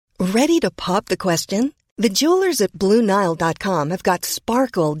Ready to pop the question? The jewelers at BlueNile.com have got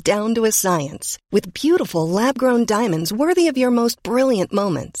sparkle down to a science with beautiful lab-grown diamonds worthy of your most brilliant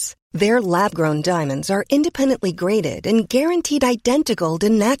moments. Their lab-grown diamonds are independently graded and guaranteed identical to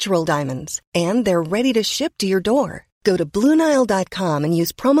natural diamonds, and they're ready to ship to your door. Go to BlueNile.com and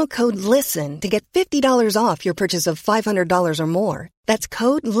use promo code LISTEN to get $50 off your purchase of $500 or more. That's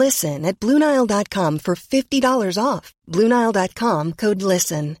code LISTEN at BlueNile.com for $50 off. BlueNile.com, code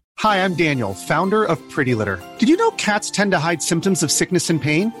LISTEN. Hi, I'm Daniel, founder of Pretty Litter. Did you know cats tend to hide symptoms of sickness and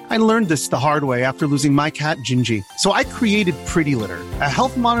pain? I learned this the hard way after losing my cat, Gingy. So I created Pretty Litter, a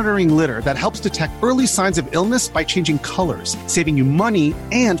health monitoring litter that helps detect early signs of illness by changing colors, saving you money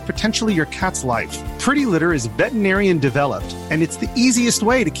and potentially your cat's life. Pretty Litter is veterinarian developed, and it's the easiest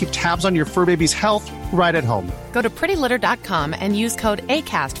way to keep tabs on your fur baby's health right at home. Go to prettylitter.com and use code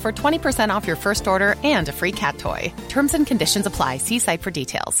ACAST for 20% off your first order and a free cat toy. Terms and conditions apply. See site for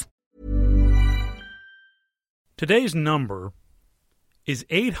details. Today's number is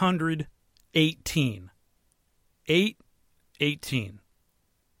 818. 818.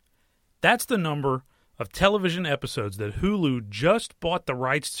 That's the number of television episodes that Hulu just bought the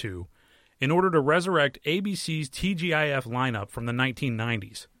rights to in order to resurrect ABC's TGIF lineup from the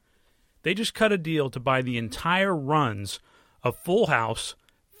 1990s. They just cut a deal to buy the entire runs of Full House,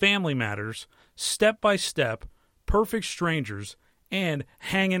 Family Matters, Step by Step, Perfect Strangers, and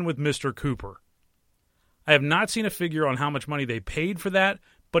Hangin' with Mr. Cooper. I have not seen a figure on how much money they paid for that,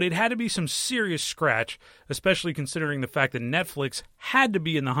 but it had to be some serious scratch, especially considering the fact that Netflix had to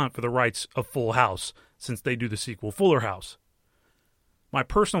be in the hunt for the rights of Full House, since they do the sequel Fuller House. My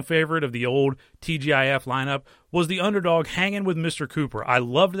personal favorite of the old TGIF lineup was The Underdog Hangin' with Mr. Cooper. I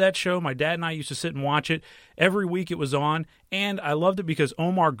loved that show. My dad and I used to sit and watch it every week it was on, and I loved it because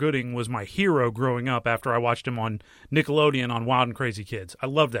Omar Gooding was my hero growing up after I watched him on Nickelodeon on Wild and Crazy Kids. I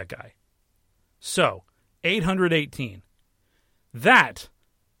loved that guy. So, 818. That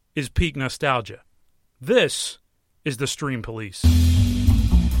is peak nostalgia. This is the Stream Police.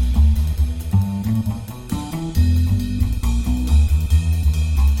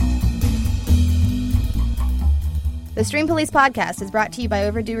 The Stream Police podcast is brought to you by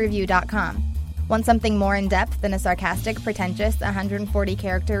OverdueReview.com. Want something more in-depth than a sarcastic, pretentious,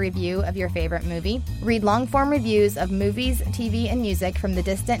 140-character review of your favorite movie? Read long-form reviews of movies, TV, and music from the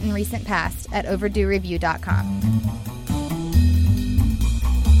distant and recent past at OverdueReview.com.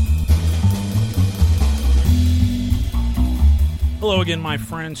 Hello again, my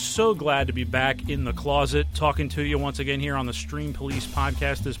friends. So glad to be back in the closet talking to you once again here on the Stream Police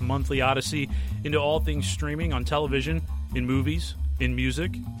podcast, this monthly odyssey into all things streaming on television, in movies, in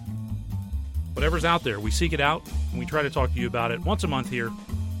music. Whatever's out there, we seek it out, and we try to talk to you about it once a month here,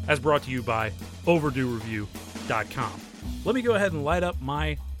 as brought to you by OverdueReview.com. Let me go ahead and light up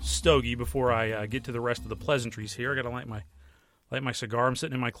my stogie before I get to the rest of the pleasantries here. I got to light my cigar. I'm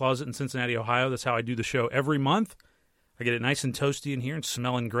sitting in my closet in Cincinnati, Ohio. That's how I do the show every month. I get it nice and toasty in here and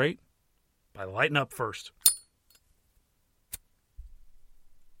smelling great by lighting up first.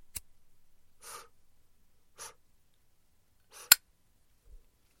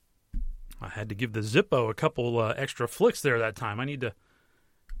 I had to give the Zippo a couple extra flicks there that time. I need to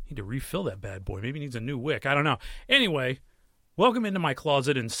refill that bad boy. Maybe it needs a new wick. I don't know. Anyway, welcome into my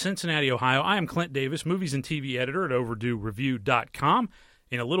closet in Cincinnati, Ohio. I am Clint Davis, movies and TV editor at OverdueReview.com.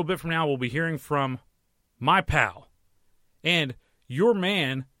 In a little bit from now, we'll be hearing from my pal and your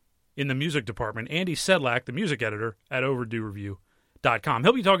man in the music department, Andy Sedlak, the music editor at OverdueReview.com.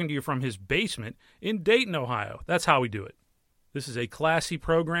 He'll be talking to you from his basement in Dayton, Ohio. That's how we do it. This is a classy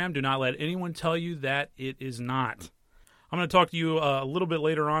program. Do not let anyone tell you that it is not. I'm going to talk to you a little bit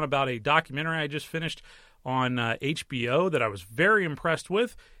later on about a documentary I just finished on HBO that I was very impressed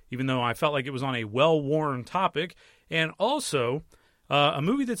with, even though I felt like it was on a well-worn topic, and also a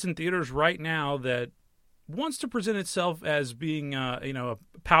movie that's in theaters right now that wants to present itself as being a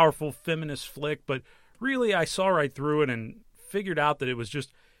powerful feminist flick, but really I saw right through it and figured out that it was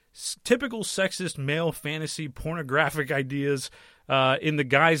just typical sexist male fantasy pornographic ideas in the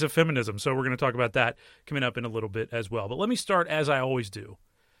guise of feminism. So we're going to talk about that coming up in a little bit as well. But let me start, as I always do,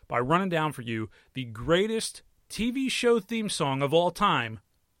 by running down for you the greatest TV show theme song of all time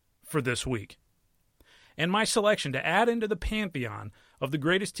for this week. And my selection to add into the pantheon of the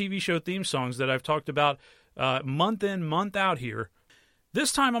greatest TV show theme songs that I've talked about month in, month out here,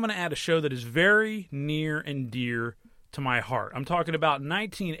 this time I'm going to add a show that is very near and dear to my heart. I'm talking about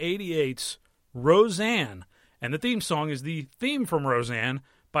 1988's Roseanne, and the theme song is the theme from Roseanne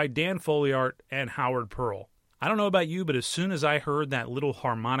by Dan Foleyart and Howard Pearl. I don't know about you, but as soon as I heard that little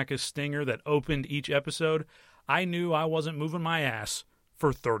harmonica stinger that opened each episode, I knew I wasn't moving my ass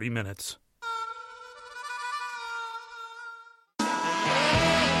for 30 minutes.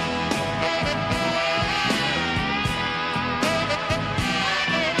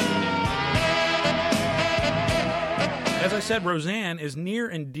 As I said, Roseanne is near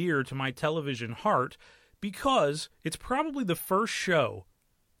and dear to my television heart because it's probably the first show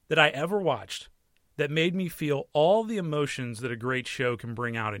that I ever watched that made me feel all the emotions that a great show can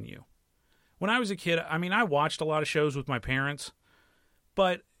bring out in you. When I was a kid, I watched a lot of shows with my parents,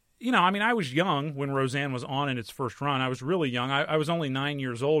 but, I was young when Roseanne was on in its first run. I was really young. I was only 9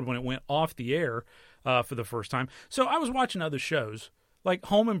 years old when it went off the air for the first time. So I was watching other shows. Like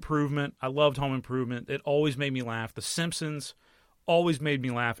Home Improvement. I loved Home Improvement. It always made me laugh. The Simpsons always made me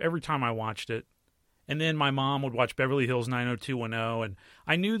laugh every time I watched it. And then my mom would watch Beverly Hills 90210, and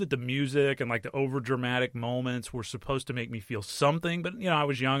I knew that the music and like the overdramatic moments were supposed to make me feel something, but I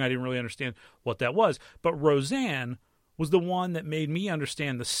was young. I didn't really understand what that was. But Roseanne was the one that made me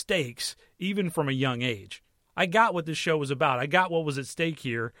understand the stakes even from a young age. I got what this show was about. I got what was at stake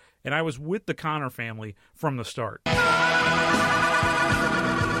here, and I was with the Connor family from the start.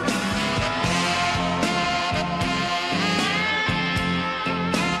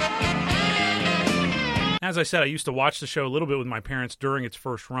 As I said, I used to watch the show a little bit with my parents during its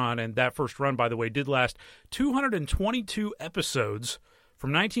first run, and that first run, by the way, did last 222 episodes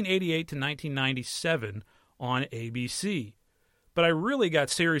from 1988 to 1997 on ABC. But I really got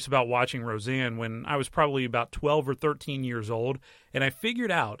serious about watching Roseanne when I was probably about 12 or 13 years old, and I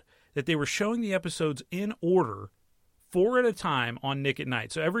figured out that they were showing the episodes in order, 4 at a time on Nick at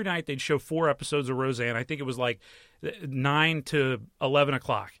Night. So every night they'd show 4 episodes of Roseanne. I think it was like 9 to 11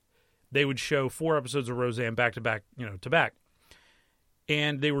 o'clock. They would show 4 episodes of Roseanne back to back, to back.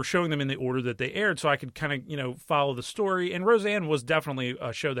 And they were showing them in the order that they aired so I could kind of, follow the story. And Roseanne was definitely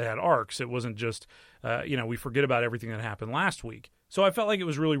a show that had arcs. It wasn't just, we forget about everything that happened last week. So I felt like it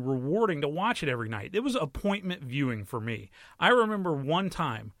was really rewarding to watch it every night. It was appointment viewing for me. I remember one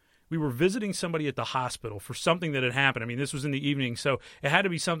time we were visiting somebody at the hospital for something that had happened. This was in the evening, so it had to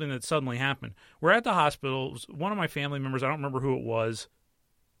be something that suddenly happened. We're at the hospital. It was one of my family members. I don't remember who it was.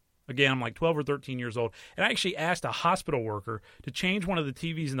 Again, I'm like 12 or 13 years old. And I actually asked a hospital worker to change one of the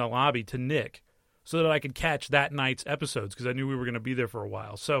TVs in the lobby to Nick so that I could catch that night's episodes because I knew we were going to be there for a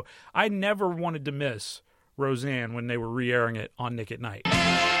while. So I never wanted to miss Roseanne when they were re-airing it on Nick at Night.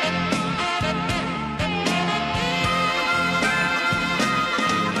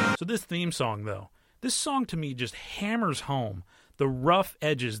 So this theme song, though, this song to me just hammers home the rough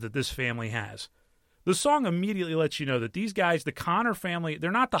edges that this family has. The song immediately lets you know that these guys, the Connor family,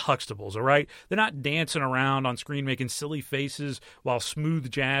 they're not the Huxtables, all right? They're not dancing around on screen making silly faces while smooth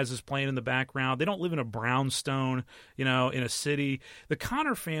jazz is playing in the background. They don't live in a brownstone, in a city. The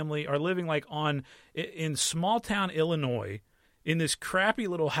Connor family are living in small town Illinois in this crappy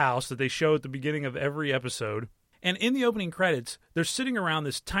little house that they show at the beginning of every episode. And in the opening credits, they're sitting around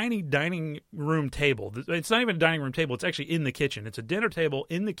this tiny dining room table. It's not even a dining room table. It's actually in the kitchen. It's a dinner table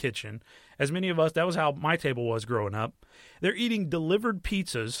in the kitchen. As many of us, that was how my table was growing up. They're eating delivered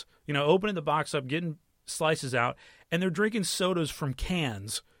pizzas, opening the box up, getting slices out, and they're drinking sodas from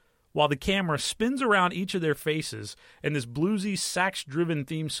cans while the camera spins around each of their faces and this bluesy, sax-driven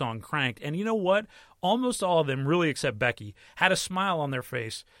theme song cranked. And you know what? Almost all of them, really except Becky, had a smile on their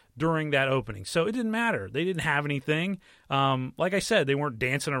face during that opening. So it didn't matter. They didn't have anything. Like I said, they weren't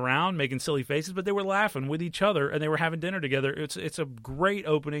dancing around, making silly faces, but they were laughing with each other, and they were having dinner together. It's a great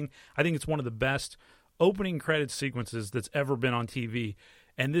opening. I think it's one of the best opening credit sequences that's ever been on TV.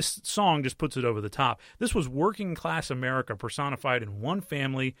 And this song just puts it over the top. This was working class America personified in one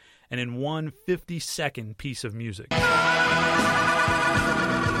family and in one 50-second piece of music.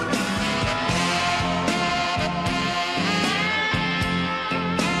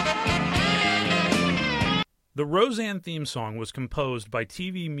 The Roseanne theme song was composed by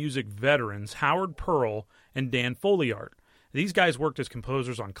TV music veterans Howard Pearl and Dan Folliart. These guys worked as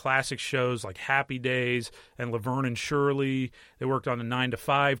composers on classic shows like Happy Days and Laverne and Shirley. They worked on the 9 to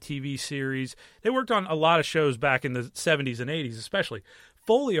 5 TV series. They worked on a lot of shows back in the 70s and 80s especially.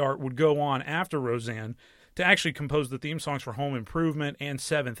 Folliart would go on after Roseanne to actually compose the theme songs for Home Improvement and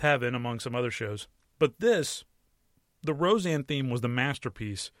Seventh Heaven, among some other shows. But the Roseanne theme was the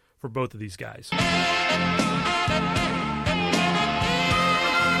masterpiece for both of these guys.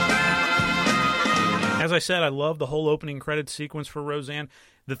 As I said, I love the whole opening credits sequence for Roseanne.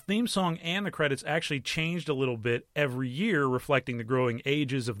 The theme song and the credits actually changed a little bit every year, reflecting the growing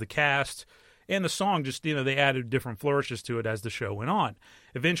ages of the cast. And the song just, they added different flourishes to it as the show went on.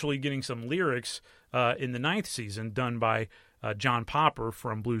 Eventually getting some lyrics in the 9th season done by John Popper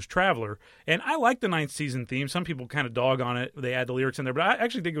from Blues Traveler. And I like the 9th season theme. Some people kind of dog on it. They add the lyrics in there, but I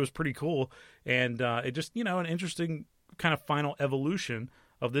actually think it was pretty cool. And it just, an interesting kind of final evolution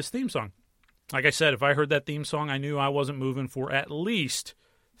of this theme song. Like I said, if I heard that theme song, I knew I wasn't moving for at least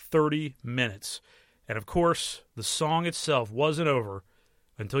 30 minutes. And of course, the song itself wasn't over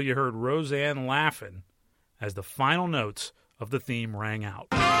until you heard Roseanne laughing as the final notes of the theme rang out.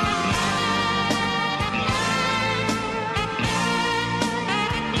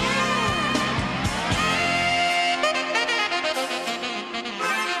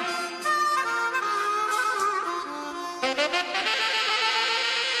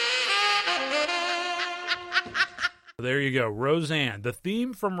 There you go, Roseanne. The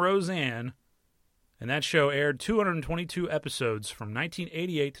theme from Roseanne, and that show aired 222 episodes from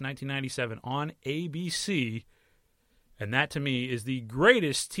 1988 to 1997 on ABC, and that to me is the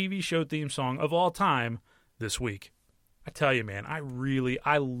greatest TV show theme song of all time this week. I tell you, man,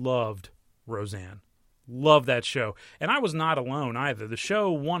 I loved Roseanne. Loved that show. And I was not alone either. The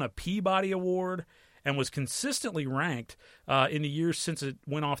show won a Peabody Award and was consistently ranked in the years since it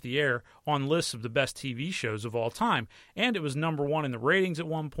went off the air on lists of the best TV shows of all time. And it was number 1 in the ratings at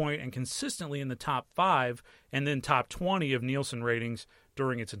one point and consistently in the top 5 and then top 20 of Nielsen ratings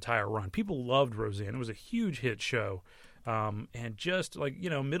during its entire run. People loved Roseanne. It was a huge hit show. And just like,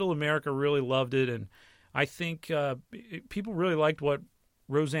 middle America really loved it. And I think people really liked what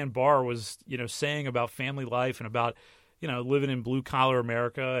Roseanne Barr was, saying about family life and about, living in blue-collar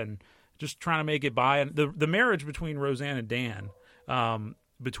America and just trying to make it by. And the marriage between Roseanne and Dan,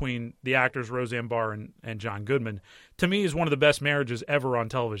 between the actors Roseanne Barr and John Goodman, to me is one of the best marriages ever on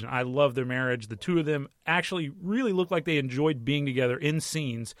television. I love their marriage. The two of them actually really looked like they enjoyed being together in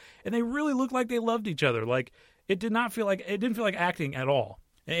scenes, and they really looked like they loved each other. Like it didn't feel like acting at all.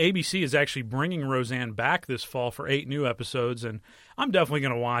 And ABC is actually bringing Roseanne back this fall for 8 new episodes, and I'm definitely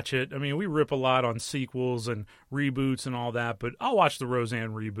going to watch it. I mean, we rip a lot on sequels and reboots and all that, but I'll watch the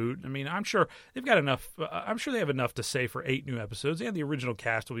Roseanne reboot. I mean, I'm sure they've got enough. I'm sure they have enough to say for 8 new episodes, and the original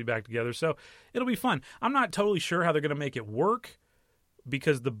cast will be back together, so it'll be fun. I'm not totally sure how they're going to make it work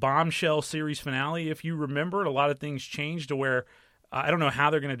because the Bombshell series finale, if you remember, a lot of things changed to where I don't know how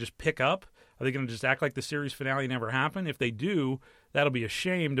they're going to just pick up. Are they going to just act like the series finale never happened? If they do, that'll be a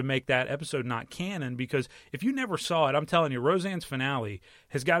shame to make that episode not canon, because if you never saw it, I'm telling you, Roseanne's finale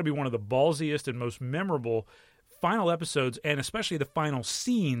has got to be one of the ballsiest and most memorable final episodes, and especially the final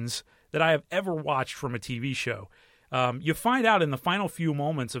scenes that I have ever watched from a TV show. You find out in the final few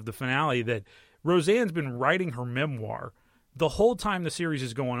moments of the finale that Roseanne's been writing her memoir the whole time the series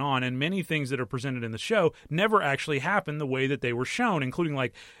is going on, and many things that are presented in the show never actually happened the way that they were shown, including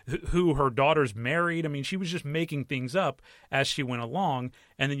like who her daughter's married. I mean, she was just making things up as she went along,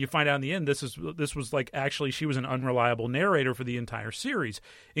 and then you find out in the end this was like actually she was an unreliable narrator for the entire series,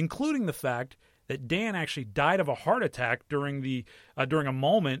 including the fact that Dan actually died of a heart attack during a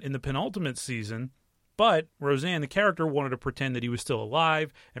moment in the penultimate season. But Roseanne, the character, wanted to pretend that he was still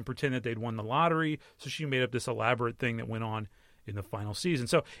alive and pretend that they'd won the lottery. So she made up this elaborate thing that went on in the final season.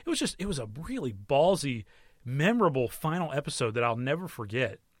 So it was a really ballsy, memorable final episode that I'll never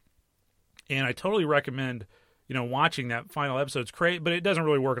forget. And I totally recommend, watching that final episode. It's great, but it doesn't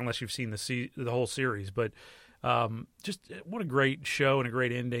really work unless you've seen the whole series. But just what a great show and a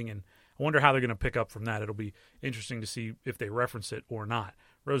great ending. And I wonder how they're going to pick up from that. It'll be interesting to see if they reference it or not.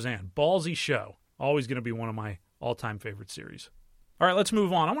 Roseanne, ballsy show. Always going to be one of my all-time favorite series. All right, let's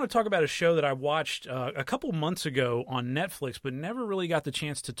move on. I want to talk about a show that I watched a couple months ago on Netflix, but never really got the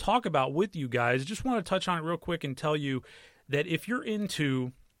chance to talk about with you guys. Just want to touch on it real quick and tell you that if you're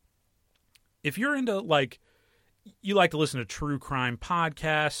into like, you like to listen to true crime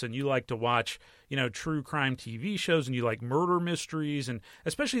podcasts and you like to watch, true crime TV shows and you like murder mysteries, and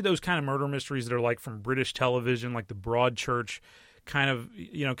especially those kind of murder mysteries that are like from British television, like the Broadchurch kind of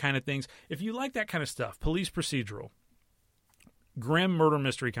things. If you like that kind of stuff, police procedural, grim murder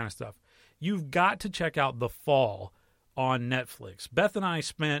mystery kind of stuff, you've got to check out The Fall on Netflix. Beth and I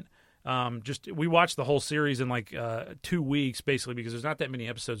spent we watched the whole series in like 2 weeks, basically, because there's not that many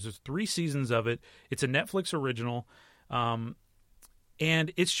episodes. There's 3 seasons of it. It's a Netflix original, and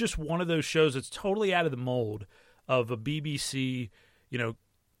it's just one of those shows that's totally out of the mold of a BBC,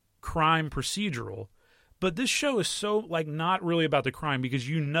 crime procedural. But this show is so, like, not really about the crime because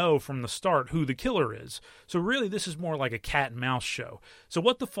from the start who the killer is. So really this is more like a cat and mouse show. So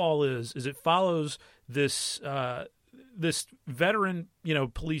what The Fall is it follows this veteran,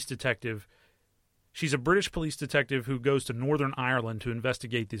 police detective. She's a British police detective who goes to Northern Ireland to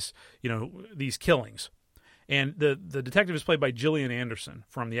investigate these killings. And the detective is played by Gillian Anderson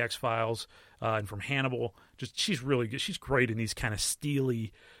from The X-Files and from Hannibal. She's really good. She's great in these kind of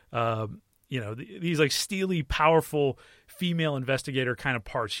steely, these like steely, powerful female investigator kind of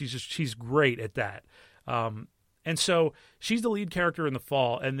parts. She's great at that. And so she's the lead character in The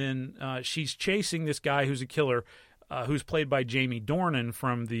Fall, and then she's chasing this guy who's a killer, who's played by Jamie Dornan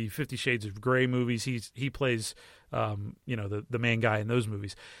from the 50 Shades of Grey movies. He plays, the main guy in those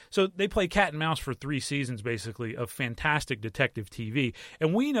movies. So they play cat and mouse for 3 seasons, basically, of fantastic detective TV.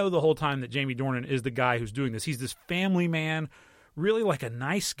 And we know the whole time that Jamie Dornan is the guy who's doing this. He's this family man, really like a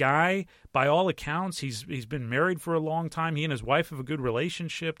nice guy by all accounts. He's been married for a long time. He and his wife have a good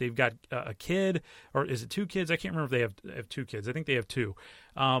relationship. They've got a kid, or is it 2 kids? I can't remember if they have 2 kids. I think they have 2.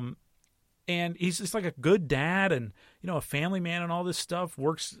 And he's just like a good dad and, a family man and all this stuff,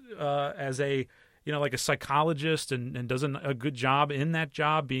 works as a, like a psychologist and does a good job in that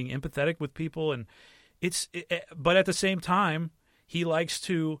job, being empathetic with people. And but at the same time, he likes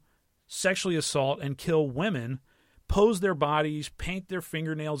to sexually assault and kill women, pose their bodies, paint their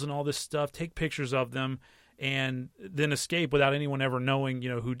fingernails and all this stuff, take pictures of them, and then escape without anyone ever knowing,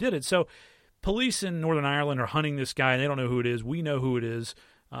 who did it. So police in Northern Ireland are hunting this guy, and they don't know who it is. We know who it is.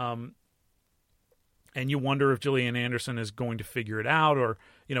 And you wonder if Gillian Anderson is going to figure it out or,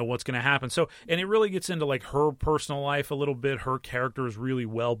 what's going to happen. So, and it really gets into like her personal life a little bit. Her character is really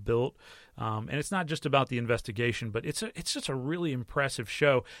well built. And it's not just about the investigation, but it's just a really impressive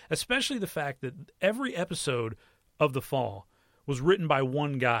show, especially the fact that every episode of The Fall was written by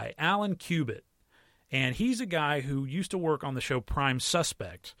one guy, Alan Cubitt. And he's a guy who used to work on the show Prime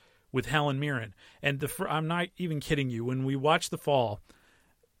Suspect with Helen Mirren. And I'm not even kidding you. When we watched The Fall,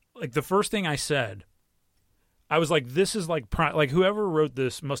 like the first thing I said, I was like, this is like whoever wrote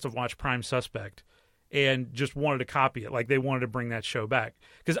this must have watched Prime Suspect and just wanted to copy it. Like they wanted to bring that show back.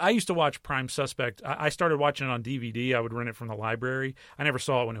 Because I used to watch Prime Suspect. I started watching it on DVD. I would rent it from the library. I never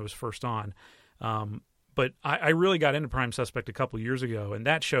saw it when it was first on. But I really got into Prime Suspect a couple years ago, and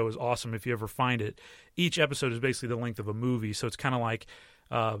that show is awesome if you ever find it. Each episode is basically the length of a movie, so it's kind of like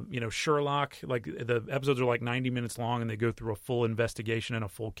Sherlock. Like the episodes are like 90 minutes long, and they go through a full investigation and a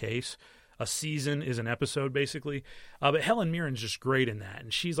full case. A season is an episode, basically. But Helen Mirren's just great in that,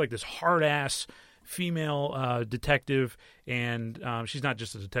 and she's like this hard-ass female detective, and she's not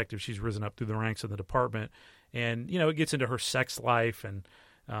just a detective. She's risen up through the ranks of the department, and, it gets into her sex life and,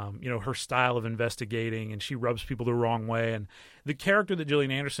 her style of investigating, and she rubs people the wrong way. And the character that Gillian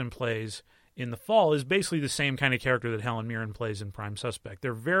Anderson plays in The Fall is basically the same kind of character that Helen Mirren plays in Prime Suspect.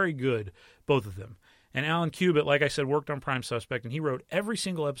 They're very good, both of them. And Alan Cubitt, like I said, worked on Prime Suspect, and he wrote every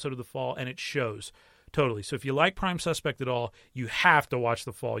single episode of The Fall, and it shows totally. So if you like Prime Suspect at all, you have to watch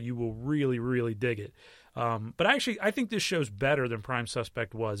The Fall. You will really, really dig it. But actually, I think this show's better than Prime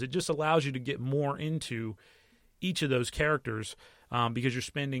Suspect was. It just allows you to get more into each of those characters because you're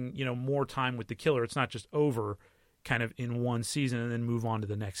spending, more time with the killer. It's not just over kind of in one season and then move on to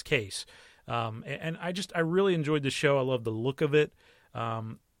the next case. And I really enjoyed the show. I love the look of it.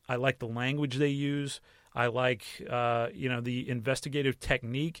 I like the language they use. I like, the investigative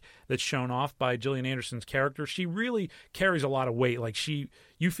technique that's shown off by Gillian Anderson's character. She really carries a lot of weight. Like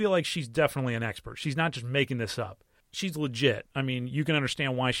you feel like she's definitely an expert. She's not just making this up. She's legit. I mean, you can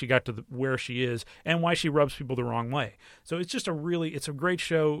understand why she got to where she is and why she rubs people the wrong way. So it's just it's a great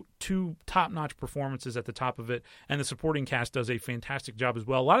show, 2 top-notch performances at the top of it, and the supporting cast does a fantastic job as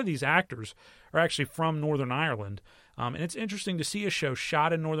well. A lot of these actors are actually from Northern Ireland, and it's interesting to see a show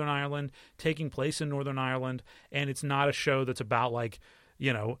shot in Northern Ireland, taking place in Northern Ireland, and it's not a show that's about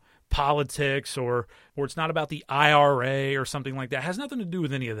politics or it's not about the IRA or something like that. It has nothing to do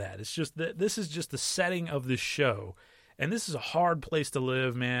with any of that. It's just that this is just the setting of this show. And this is a hard place to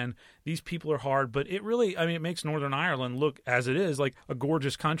live, man. These people are hard, but it really, it makes Northern Ireland look, as it is, like a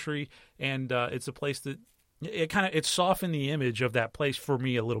gorgeous country. And it's a place that it softened the image of that place for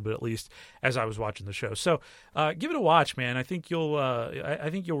me a little bit, at least, as I was watching the show. So give it a watch, man. I think you'll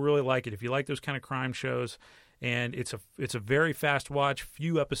really like it if you like those kind of crime shows. And it's a very fast watch,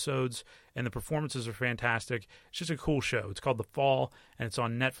 few episodes, and the performances are fantastic. It's just a cool show. It's called The Fall, and it's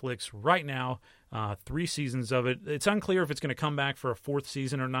on Netflix right now. 3 seasons of it. It's unclear if it's going to come back for a 4th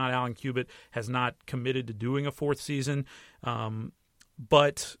season or not. Alan Cubitt has not committed to doing a 4th season.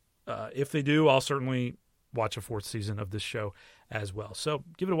 But if they do, I'll certainly watch a 4th season of this show as well. So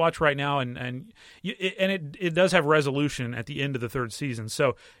give it a watch right now, and it does have resolution at the end of the 3rd season.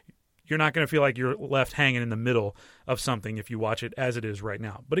 So you're not going to feel like you're left hanging in the middle of something if you watch it as it is right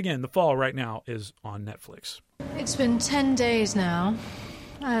now. But again, The Fall right now is on Netflix. It's been 10 days now,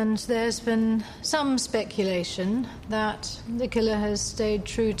 and there's been some speculation that the killer has stayed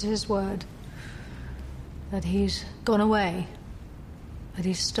true to his word. that he's gone away, that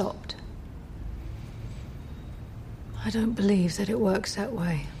he's stopped. I don't believe that it works that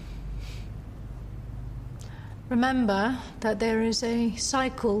way. Remember that there is a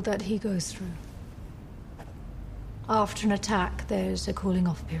cycle that he goes through. After an attack, there's a cooling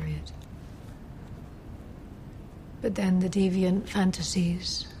off period. But then the deviant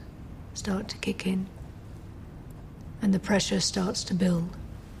fantasies start to kick in, and the pressure starts to build.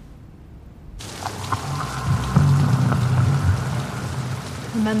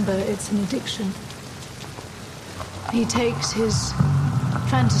 Remember, it's an addiction. He takes his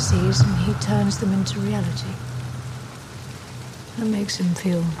fantasies and he turns them into reality. That makes him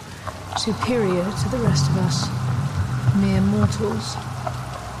feel superior to the rest of us, mere mortals.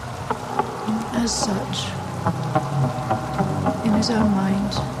 And as such, in his own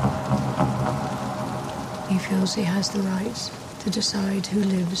mind, he feels he has the right to decide who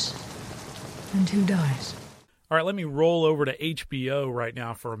lives and who dies. All right, let me roll over to HBO right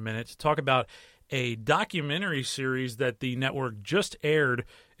now for a minute to talk about a documentary series that the network just aired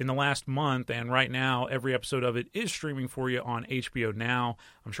in the last month, and right now every episode of it is streaming for you on HBO Now.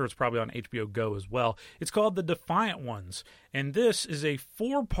 I'm sure it's probably on HBO Go as well. It's called The Defiant Ones, and this is a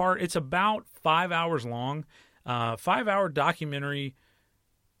 4-part, it's about 5 hours long, 5-hour documentary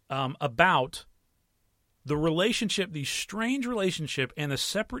about the relationship, the strange relationship and the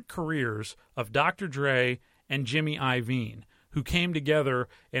separate careers of Dr. Dre and Jimmy Iovine, who came together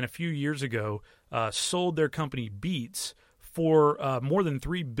and a few years ago sold their company Beats for more than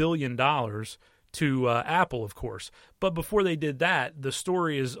 $3 billion to Apple, of course. But before they did that, the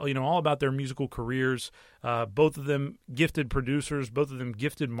story is all about their musical careers. Both of them gifted producers, both of them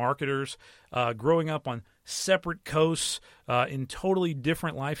gifted marketers, growing up on separate coasts in totally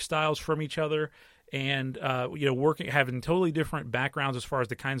different lifestyles from each other. And having totally different backgrounds as far as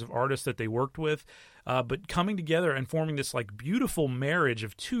the kinds of artists that they worked with, but coming together and forming this beautiful marriage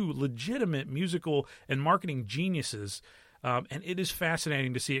of two legitimate musical and marketing geniuses, and it is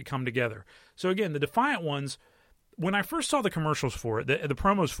fascinating to see it come together. So again, The Defiant Ones, when I first saw the commercials for it, the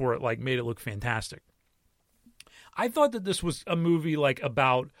promos for it made it look fantastic. I thought that this was a movie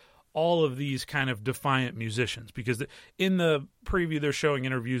about all of these kind of defiant musicians, because in the preview they're showing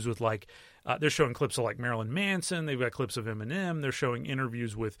interviews with they're showing clips of Marilyn Manson. They've got clips of Eminem. They're showing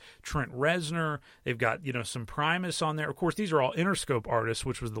interviews with Trent Reznor. They've got some Primus on there. Of course, these are all Interscope artists,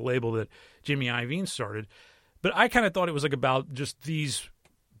 which was the label that Jimmy Iovine started. But I kind of thought it was about just these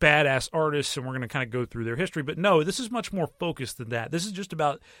badass artists, and we're going to kind of go through their history. But no, this is much more focused than that. This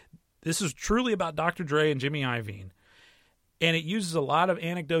is truly about Dr. Dre and Jimmy Iovine. And it uses a lot of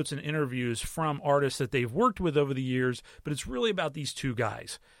anecdotes and interviews from artists that they've worked with over the years, but it's really about these two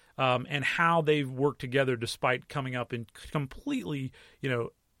guys and how they've worked together despite coming up in completely,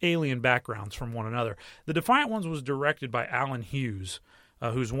 alien backgrounds from one another. The Defiant Ones was directed by Alan Hughes,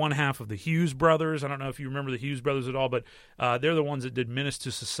 who's one half of the Hughes brothers. I don't know if you remember the Hughes brothers at all, but they're the ones that did Menace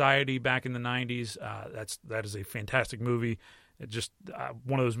to Society back in the 90s. That is a fantastic movie. Just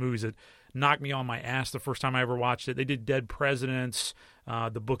one of those movies that knocked me on my ass the first time I ever watched it. They did Dead Presidents,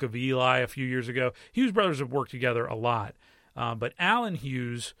 The Book of Eli a few years ago. Hughes brothers have worked together a lot. But Alan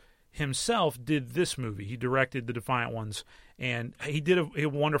Hughes himself did this movie. He directed The Defiant Ones, and he did a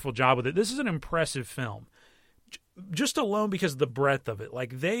wonderful job with it. This is an impressive film, just alone because of the breadth of it.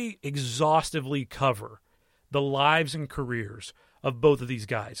 They exhaustively cover the lives and careers of both of these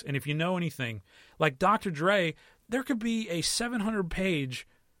guys. And if you know anything, Dr. Dre, there could be a 700-page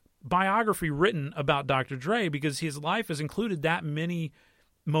biography written about Dr. Dre because his life has included that many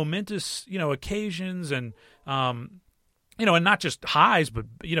momentous, occasions and, and not just highs, but,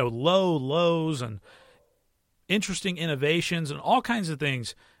 lows and interesting innovations and all kinds of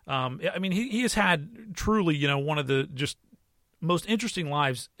things. He has had truly, one of the just most interesting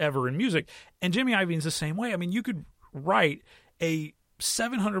lives ever in music. And Jimmy Iovine's the same way. You could write a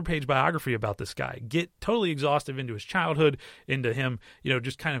 700-page biography about this guy, get totally exhaustive into his childhood, into him,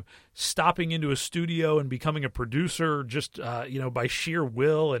 just kind of stopping into a studio and becoming a producer just, by sheer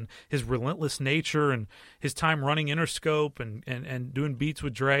will, and his relentless nature and his time running Interscope and doing beats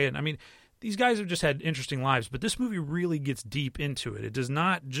with Dre. And these guys have just had interesting lives, but this movie really gets deep into it. It does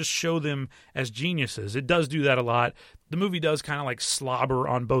not just show them as geniuses. It does do that a lot. The movie does kind of slobber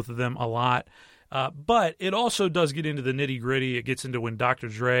on both of them a lot. But it also does get into the nitty-gritty. It gets into when Dr.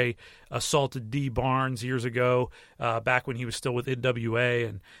 Dre assaulted Dee Barnes years ago, back when he was still with NWA.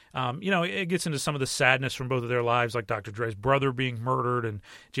 And, it gets into some of the sadness from both of their lives, like Dr. Dre's brother being murdered and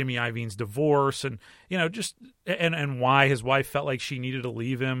Jimmy Iovine's divorce and, and why his wife felt like she needed to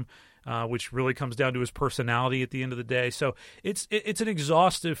leave him, which really comes down to his personality at the end of the day. So it's an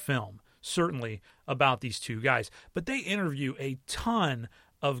exhaustive film. certainly, about these two guys. But they interview a ton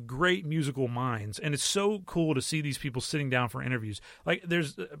of great musical minds, and it's so cool to see these people sitting down for interviews. Like,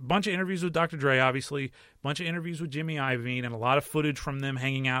 there's a bunch of interviews with Dr. Dre, obviously, a bunch of interviews with Jimmy Iovine, and a lot of footage from them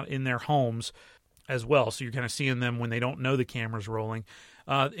hanging out in their homes as well, so you're kind of seeing them when they don't know the camera's rolling.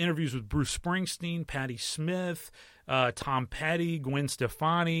 Interviews with Bruce Springsteen, Patti Smith, Tom Petty, Gwen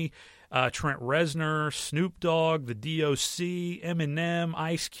Stefani, Trent Reznor, Snoop Dogg, the DOC, Eminem,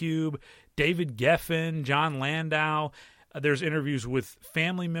 Ice Cube, David Geffen, John Landau. There's interviews with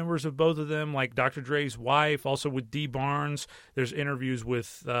family members of both of them, like Dr. Dre's wife, also with Dee Barnes. There's interviews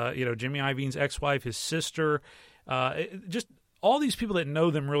with, Jimmy Iovine's ex-wife, his sister. Just all these people that know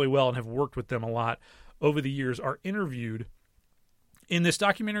them really well and have worked with them a lot over the years are interviewed in this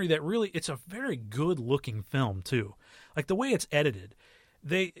documentary that really, it's a very good-looking film, too. Like, the way it's edited.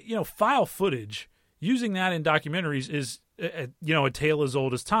 They, file footage, using that in documentaries is, a tale as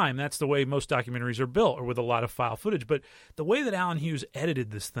old as time. That's the way most documentaries are built, or with a lot of file footage. But the way that Alan Hughes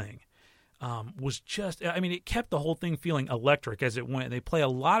edited this thing was just, it kept the whole thing feeling electric as it went. They play a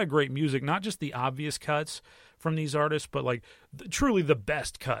lot of great music, not just the obvious cuts from these artists, but like truly the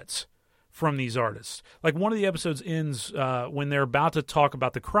best cuts from these artists. Like, one of the episodes ends when they're about to talk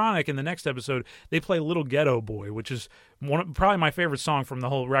about the Chronic. In the next episode, they play Little Ghetto Boy, which is probably my favorite song from the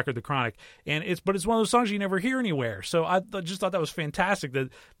whole record, The Chronic. And it's one of those songs you never hear anywhere. So I just thought that was fantastic, that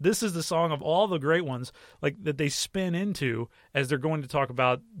this is the song of all the great ones, like, that they spin into as they're going to talk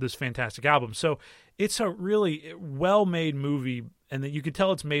about this fantastic album. So it's a really well-made movie, and that you could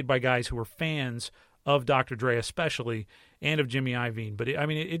tell it's made by guys who are fans of Dr. Dre especially, and of Jimmy Iovine. But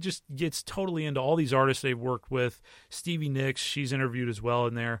it just gets totally into all these artists they've worked with. Stevie Nicks, she's interviewed as well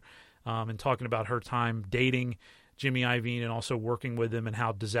in there, and talking about her time dating Jimmy Iovine and also working with him, and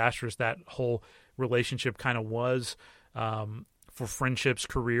how disastrous that whole relationship kind of was for friendships,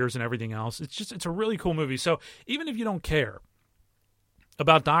 careers, and everything else. It's a really cool movie. So even if you don't care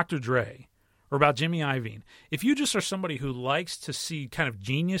about Dr. Dre or about Jimmy Iovine, if you just are somebody who likes to see kind of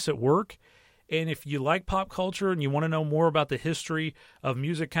genius at work, and if you like pop culture and you want to know more about the history of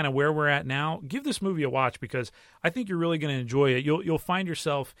music, kind of where we're at now, give this movie a watch, because I think you're really going to enjoy it. You'll find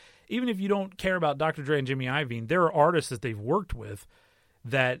yourself, even if you don't care about Dr. Dre and Jimmy Iovine, there are artists that they've worked with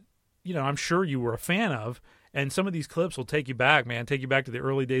that, I'm sure you were a fan of, and some of these clips will take you back, man, take you back to the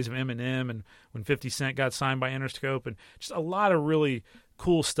early days of Eminem and when 50 Cent got signed by Interscope, and just a lot of really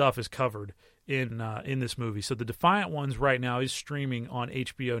cool stuff is covered in this movie. So The Defiant Ones right now is streaming on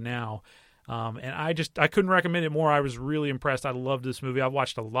HBO Now. And I couldn't recommend it more. I was really impressed. I loved this movie. I've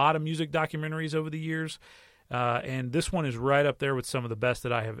watched a lot of music documentaries over the years, and this one is right up there with some of the best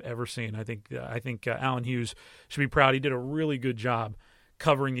that I have ever seen. I think Alan Hughes should be proud. He did a really good job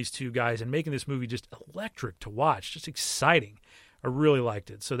covering these two guys and making this movie just electric to watch, just exciting. I really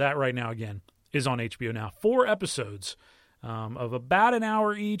liked it. So that right now, again, is on HBO Now. 4 episodes of about an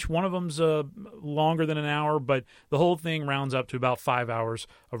hour each. One of them's longer than an hour, but the whole thing rounds up to about 5 hours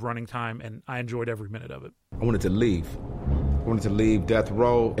of running time, and I enjoyed every minute of it. I wanted to leave. I wanted to leave death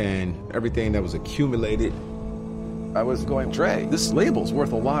row and everything that was accumulated. I was going, Dre, this label's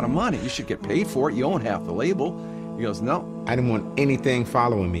worth a lot of money. You should get paid for it. You own half the label. He goes, no. I didn't want anything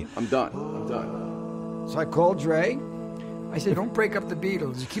following me. I'm done. So I called Dre. I said, don't break up the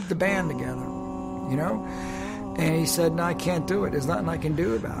Beatles. Keep the band together, And he said, no, I can't do it. There's nothing I can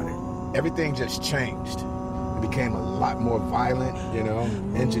do about it. Everything just changed. It became a lot more violent,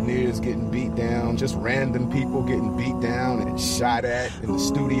 engineers getting beat down, just random people getting beat down and shot at in the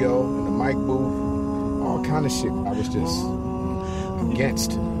studio, in the mic booth, all kind of shit I was just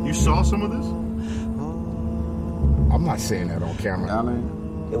against. You saw some of this? I'm not saying that on camera.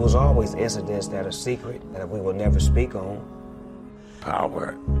 Alan? It was always incidents that are secret that we will never speak on.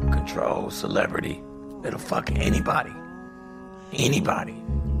 Power, control, celebrity. It'll fuck anybody. Anybody.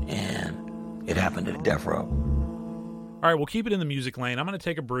 And it happened at Death Row. All right, we'll keep it in the music lane. I'm going to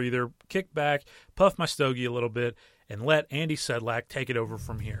take a breather, kick back, puff my stogie a little bit, and let Andy Sedlak take it over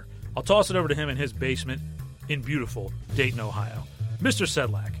from here. I'll toss it over to him in his basement in beautiful Dayton, Ohio. Mr.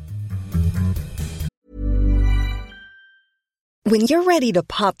 Sedlak. When you're ready to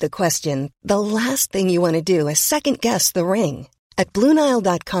pop the question, the last thing you want to do is second-guess the ring. At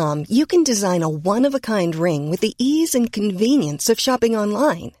BlueNile.com, you can design a one-of-a-kind ring with the ease and convenience of shopping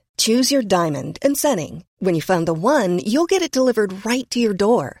online. Choose your diamond and setting. When you find the one, you'll get it delivered right to your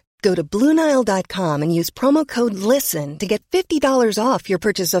door. Go to BlueNile.com and use promo code LISTEN to get $50 off your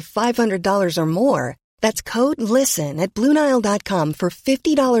purchase of $500 or more. That's code LISTEN at BlueNile.com for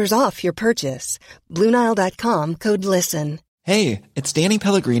 $50 off your purchase. BlueNile.com, code LISTEN. Hey, it's Danny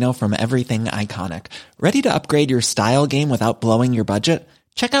Pellegrino from Everything Iconic. Ready to upgrade your style game without blowing your budget?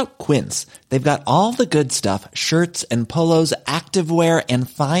 Check out Quince. They've got all the good stuff, shirts and polos, activewear, and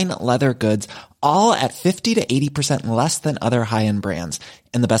fine leather goods, all at 50 to 80% less than other high-end brands.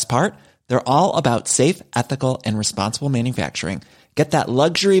 And the best part? They're all about safe, ethical, and responsible manufacturing. Get that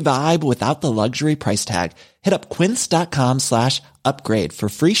luxury vibe without the luxury price tag. Hit up quince.com/upgrade for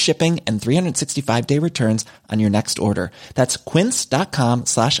free shipping and 365-day returns on your next order. That's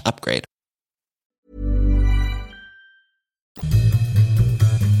quince.com/upgrade.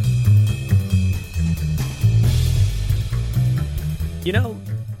 You know,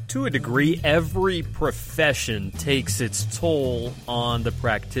 to a degree, every profession takes its toll on the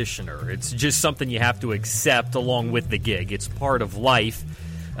practitioner. It's just something you have to accept along with the gig. It's part of life.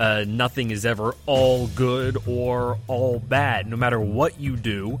 Nothing is ever all good or all bad. No matter what you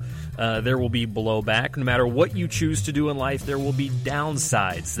do, there will be blowback. No matter what you choose to do in life, there will be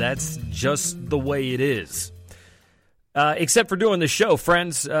downsides. That's just the way it is. Except for doing the show,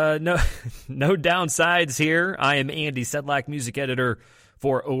 friends. No downsides here. I am Andy Sedlak, music editor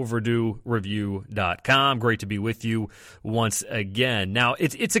for OverdueReview.com. Great to be with you once again. Now,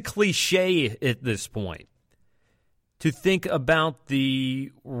 it's a cliche at this point to think about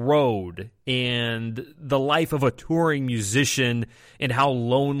the road and the life of a touring musician and how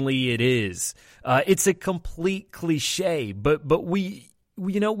lonely it is. It's a complete cliche, but we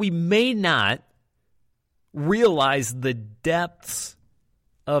may not realize the depths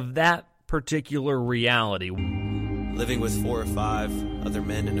of that particular reality. Living with 4 or 5 other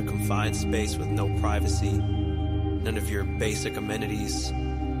men in a confined space with no privacy, none of your basic amenities,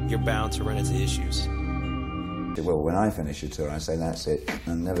 you're bound to run into issues. Well, when I finish a tour, I say, that's it,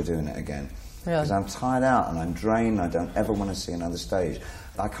 I'm never doing it again. Because I'm tired out and I'm drained, I don't ever want to see another stage.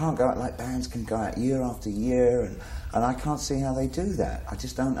 I can't go out like bands can go out year after year, and I can't see how they do that. I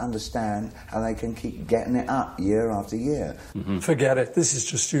just don't understand how they can keep getting it up year after year. Mm-hmm. Forget it. This is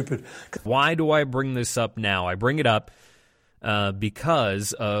just stupid. Why do I bring this up now? I bring it up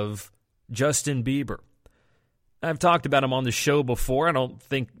because of Justin Bieber. I've talked about him on the show before. I don't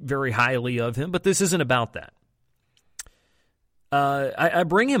think very highly of him, but this isn't about that. I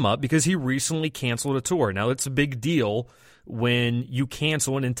bring him up because he recently canceled a tour. Now, it's a big deal when you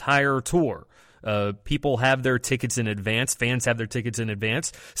cancel an entire tour. People have their tickets in advance. Fans have their tickets in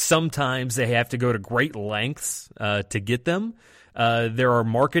advance. Sometimes they have to go to great lengths to get them. There are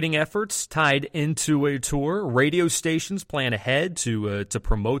marketing efforts tied into a tour. Radio stations plan ahead to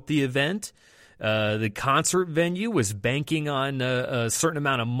promote the event. The concert venue was banking on a certain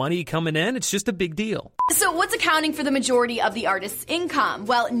amount of money coming in. It's just a big deal. So what's accounting for the majority of the artist's income?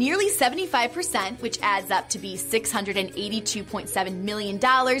 Well, nearly 75%, which adds up to be $682.7 million,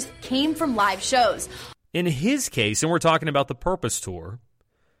 came from live shows. In his case, and we're talking about the Purpose Tour,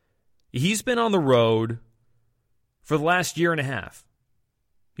 he's been on the road for the last year and a half.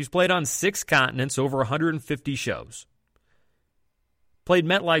 He's played on 6 continents, over 150 shows. Played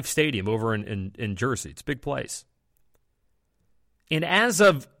MetLife Stadium over in Jersey. It's a big place. And as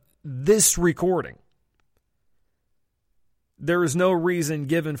of this recording, there is no reason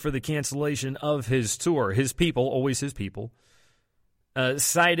given for the cancellation of his tour. His people, always his people,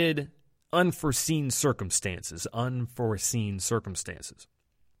 cited unforeseen circumstances. Unforeseen circumstances.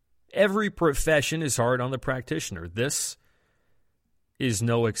 Every profession is hard on the practitioner. This is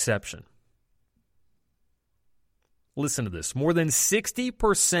no exception. Listen to this. More than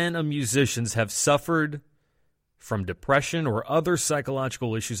 60% of musicians have suffered from depression or other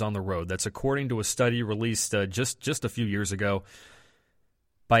psychological issues on the road. That's according to a study released just a few years ago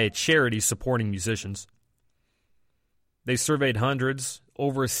by a charity supporting musicians. They surveyed hundreds.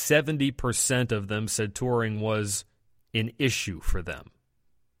 Over 70% of them said touring was an issue for them.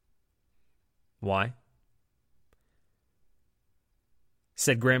 Why?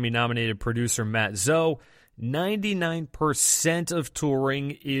 Said Grammy-nominated producer Matt Zoe, 99% of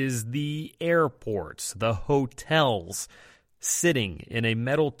touring is the airports, the hotels, sitting in a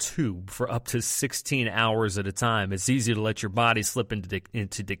metal tube for up to 16 hours at a time. It's easy to let your body slip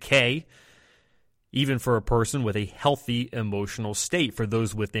into decay, even for a person with a healthy emotional state. For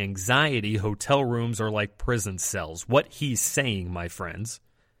those with anxiety, hotel rooms are like prison cells. What he's saying, my friends,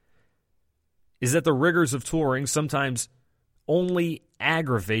 is that the rigors of touring sometimes only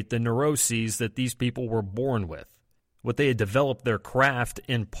aggravate the neuroses that these people were born with, what they had developed their craft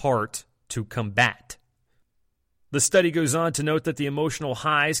in part to combat. The study goes on to note that the emotional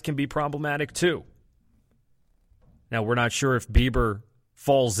highs can be problematic too. Now, we're not sure if Bieber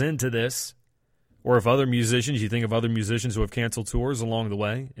falls into this, or if other musicians, you think of other musicians who have canceled tours along the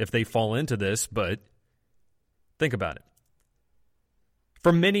way, if they fall into this, but think about it.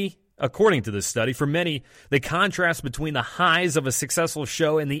 For many According to this study, for many, the contrast between the highs of a successful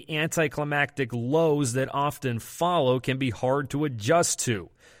show and the anticlimactic lows that often follow can be hard to adjust to.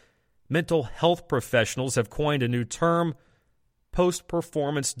 Mental health professionals have coined a new term,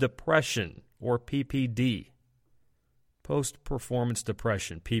 post-performance depression, or PPD. Post-performance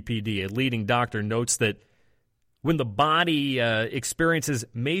depression, PPD. A leading doctor notes that when the body experiences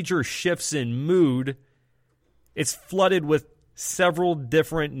major shifts in mood, it's flooded with several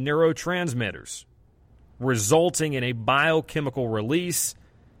different neurotransmitters, resulting in a biochemical release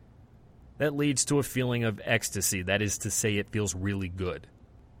that leads to a feeling of ecstasy. That is to say, it feels really good.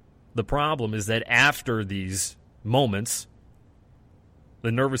 The problem is that after these moments,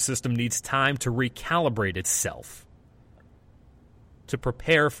 the nervous system needs time to recalibrate itself, to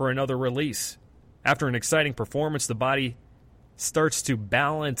prepare for another release. After an exciting performance, the body starts to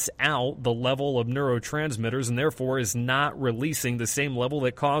balance out the level of neurotransmitters and therefore is not releasing the same level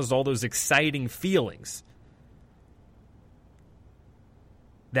that caused all those exciting feelings.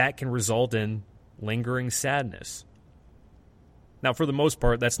 That can result in lingering sadness. Now, for the most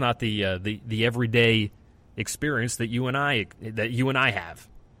part, that's not the everyday experience that you and I have.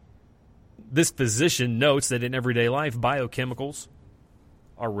 This physician notes that in everyday life, biochemicals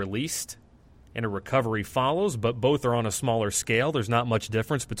are released and a recovery follows, but both are on a smaller scale. There's not much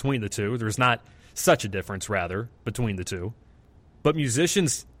difference between the two. There's not such a difference, rather, between the two. But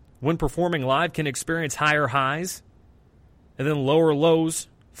musicians, when performing live, can experience higher highs and then lower lows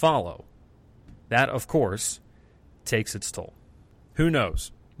follow. That, of course, takes its toll. Who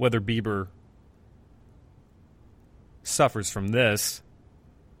knows whether Bieber suffers from this?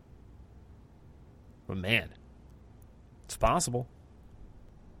 But man, it's possible.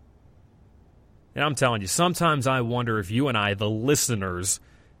 And I'm telling you, sometimes I wonder if you and I, the listeners,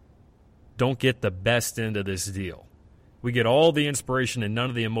 don't get the best end of this deal. We get all the inspiration and none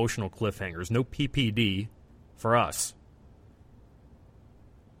of the emotional cliffhangers. No PPD for us.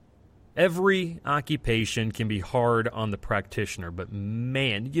 Every occupation can be hard on the practitioner, but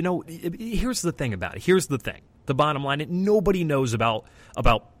man, here's the thing about it. Here's the thing. The bottom line, nobody knows about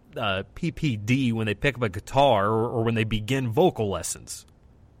PPD when they pick up a guitar or when they begin vocal lessons.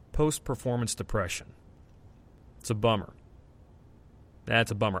 Post-performance depression. It's a bummer. That's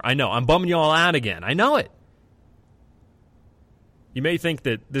a bummer. I know. I'm bumming you all out again. I know it. You may think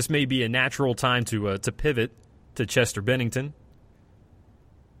that this may be a natural time to pivot to Chester Bennington,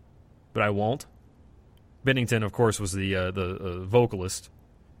 but I won't. Bennington, of course, was the vocalist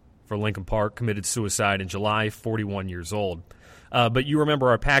for Linkin Park, committed suicide in July, 41 years old. But you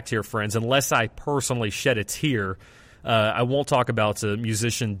remember our pact here, friends. Unless I personally shed a tear, I won't talk about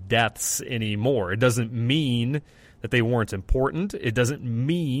musician deaths anymore. It doesn't mean that they weren't important. It doesn't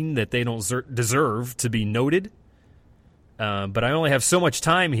mean that they don't deserve to be noted. But I only have so much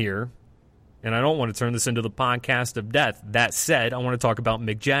time here, and I don't want to turn this into the podcast of death. That said, I want to talk about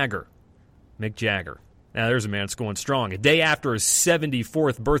Mick Jagger. Mick Jagger. Now, there's a man that's going strong. A day after his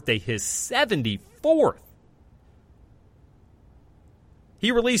 74th birthday, his 74th,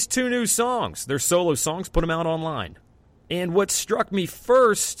 he released 2 new songs. They're solo songs, put them out online. And what struck me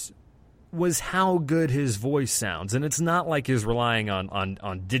first was how good his voice sounds. And it's not like he's relying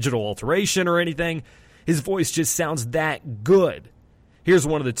on digital alteration or anything. His voice just sounds that good. Here's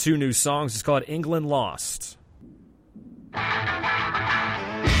one of the 2 new songs. It's called England Lost. I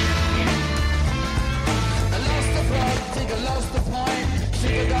lost the plot, think I lost the point.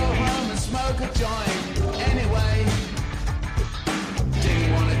 Should I go home and smoke a joint? Anyway,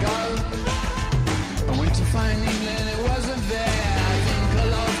 didn't want to go. I went to find England, it wasn't there. I think I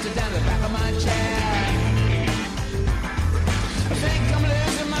lost it down the back of my chair. I think I'm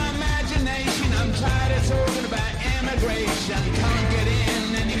losing my imagination. I'm tired of talking about immigration. You can't get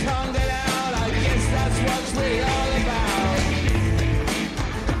in and you can't get out. I guess that's what's really all about.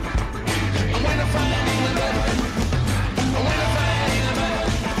 I want to find England, I want to find England,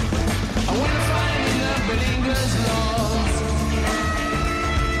 I want to find England, but England's lost.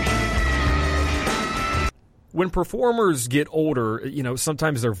 When performers get older,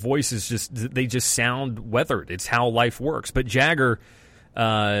 sometimes their voices they just sound weathered. It's how life works. But Jagger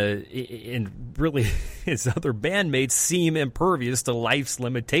and really his other bandmates seem impervious to life's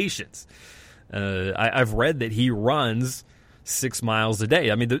limitations. I've read that he runs 6 miles a day.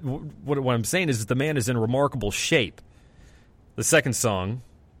 I mean, what I'm saying is that the man is in remarkable shape. The second song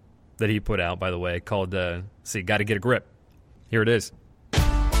that he put out, by the way, called Gotta Get a Grip. Here it is.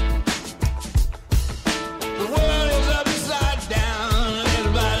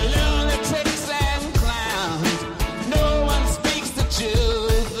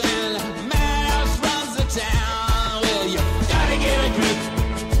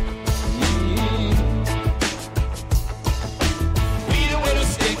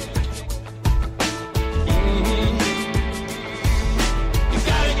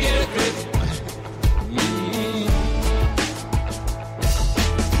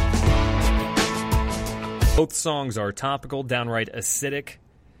 songs are topical, downright acidic.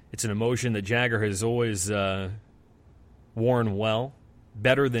 It's an emotion that Jagger has always worn well,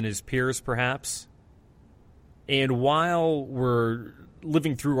 better than his peers, perhaps. And while we're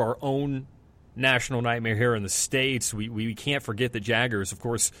living through our own national nightmare here in the States, we can't forget that Jagger is, of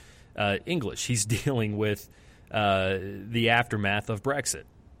course, English. He's dealing with the aftermath of Brexit.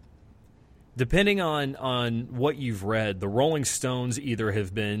 Depending on what you've read, the Rolling Stones either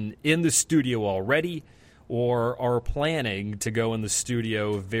have been in the studio already or are planning to go in the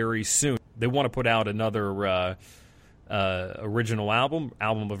studio very soon. They want to put out another original album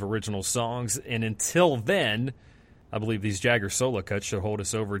of original songs, and until then, I believe these Jagger solo cuts should hold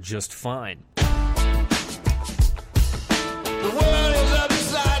us over just fine. The world is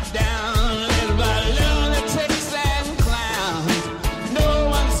upside down, led by lunatics and clowns. No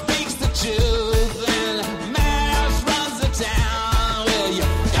one speaks the truth, and madhouse runs the town. Well, you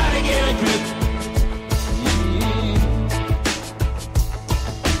gotta get a grip.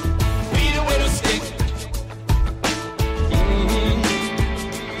 Need a way to stick.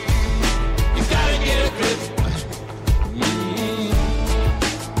 You gotta get a grip.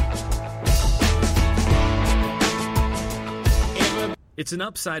 It's an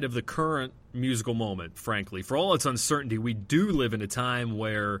upside of the current musical moment, frankly. For all its uncertainty, we do live in a time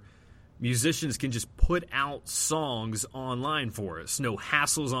where musicians can just put out songs online for us. No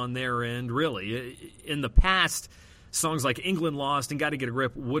hassles on their end, really. In the past, songs like England Lost and Gotta Get a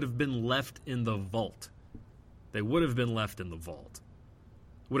Grip would have been left in the vault. They would have been left in the vault.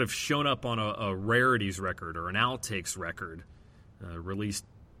 Would have shown up on a rarities record or an outtakes record, released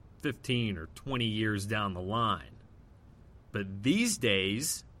 15 or 20 years down the line. But these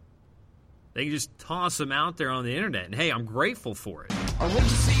days, they can just toss them out there on the internet. And hey, I'm grateful for it. I went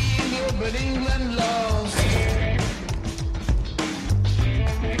to see England, but England lost.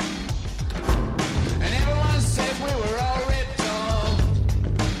 And everyone said we were all ripped off.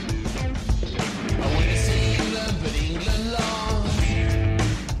 I went to see England, but England lost.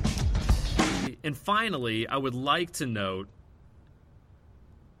 And finally, I would like to note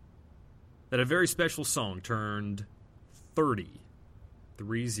that a very special song turned 30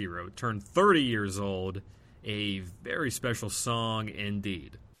 years old. A very special song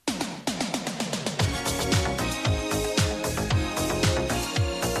indeed.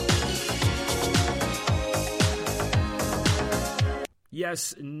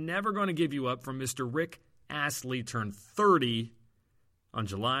 Yes, Never Gonna Give You Up from Mr. Rick Astley turned 30 on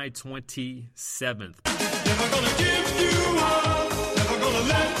July 27th. Never gonna give you up, never gonna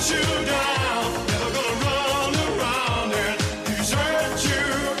let you down, never gonna run around and desert you,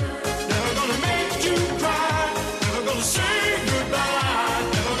 never gonna make you cry, never gonna say goodbye,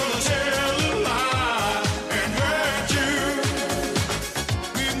 never gonna tell a lie and hurt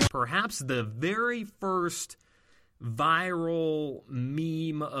you. Perhaps the very first viral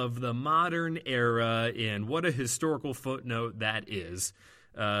meme of the modern era, and what a historical footnote that is.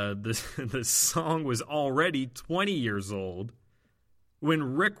 The song was already 20 years old when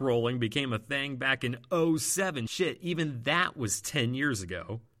Rickrolling became a thing back in 2007. Shit, even that was 10 years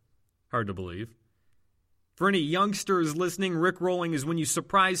ago. Hard to believe. For any youngsters listening, Rickrolling is when you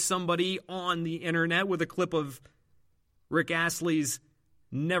surprise somebody on the internet with a clip of Rick Astley's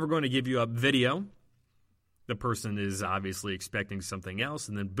Never Gonna Give You Up video. The person is obviously expecting something else,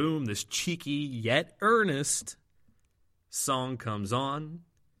 and then boom, this cheeky yet earnest song comes on.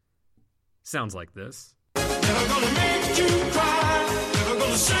 Sounds like this. Never gonna make you cry, never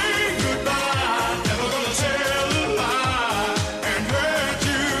gonna say goodbye, never gonna tell a lie and hurt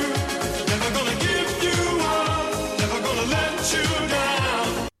you, never gonna give you up, never gonna let you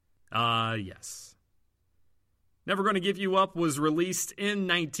down. Yes. Never Gonna Give You Up was released in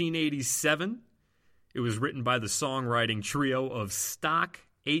 1987. It was written by the songwriting trio of Stock,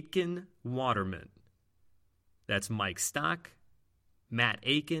 Aitken, Waterman. That's Mike Stock, Matt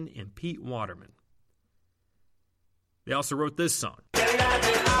Aitken, and Pete Waterman. They also wrote this song.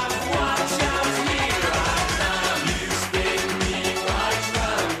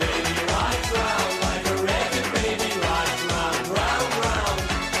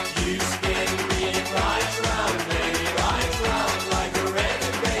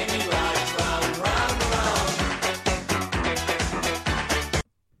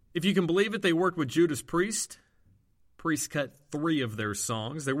 If you can believe it, they worked with Judas Priest. Priest cut 3 of their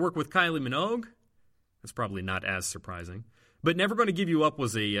songs. They worked with Kylie Minogue. That's probably not as surprising. But Never Gonna Give You Up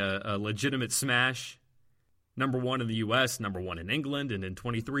was a legitimate smash. Number 1 in the U.S., number 1 in England, and in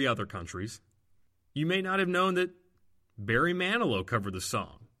 23 other countries. You may not have known that Barry Manilow covered the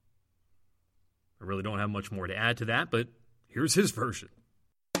song. I really don't have much more to add to that, but here's his version.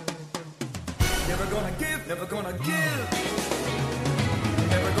 Never gonna give, never gonna give.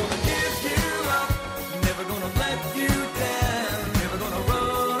 Never gonna give you up, never gonna let you down. Never gonna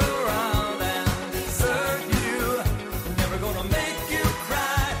run around and desert you. Never gonna make you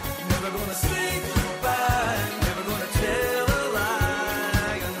cry, never gonna say goodbye. Never gonna tell a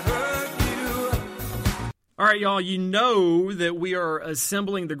lie and hurt you. All right, y'all, you know that we are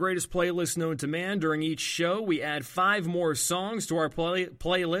assembling the greatest playlist known to man. During each show, we add 5 more songs to our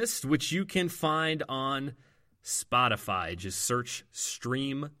playlist, which you can find on Spotify. Just search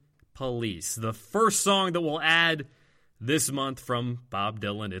Stream Police. The first song that we'll add this month from Bob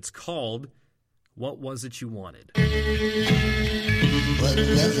Dylan, it's called What Was It You Wanted? What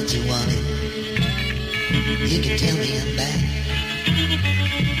was it you wanted? You can tell me I'm back.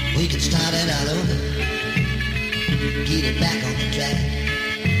 We can start it all over. Get it back on the track.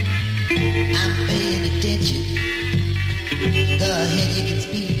 I'm paying attention. Go ahead, you can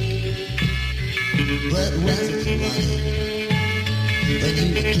speak. What was it you wanted when you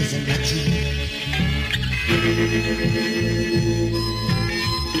were kissing my cheek?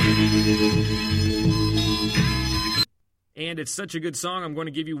 And it's such a good song, I'm going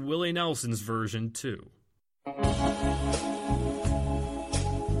to give you Willie Nelson's version, too.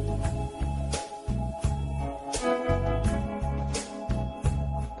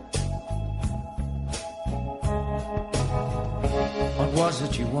 What was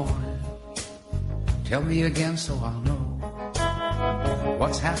it you wanted? Tell me again so I'll know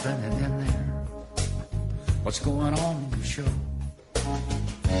what's happening in there. What's going on in your show?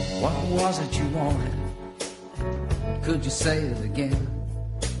 What was it you wanted? Could you say it again?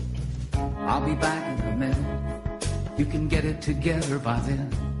 I'll be back in a minute. You can get it together by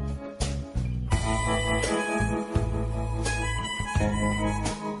then.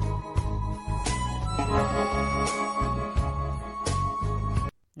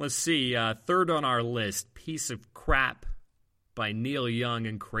 Let's see, third on our list, Piece of Crap by Neil Young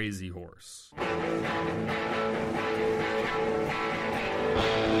and Crazy Horse. Tried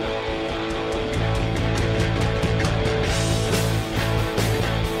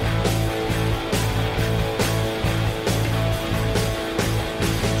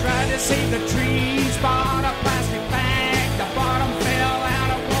to save the trees, bought a plastic bag. The bottom fell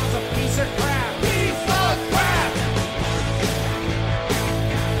out, it was a piece of crap. Piece of crap!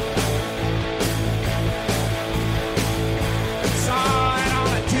 Saw it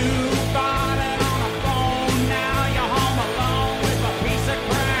on a tube, bought it on a phone. Now you're home alone with a piece of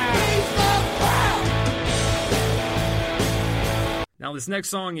crap. Piece of crap! Now, this next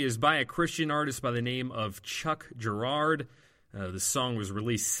song is by a Christian artist by the name of Chuck Girard. The song was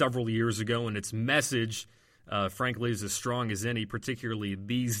released several years ago, and its message, frankly, is as strong as any, particularly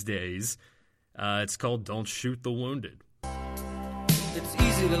these days. It's called Don't Shoot the Wounded. It's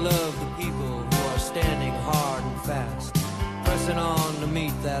easy to love the people who are standing hard and fast, pressing on to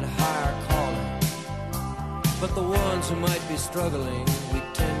meet that higher calling. But the ones who might be struggling, we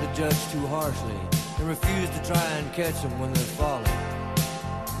tend to judge too harshly and refuse to try and catch them when they're falling.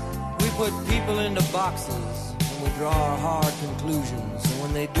 We put people into boxes, we draw our hard conclusions, and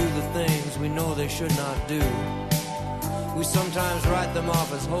when they do the things we know they should not do, we sometimes write them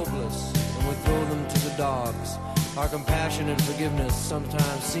off as hopeless, and we throw them to the dogs. Our compassion and forgiveness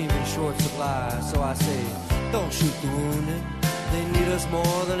sometimes seem in short supply, so I say, don't shoot the wounded. They need us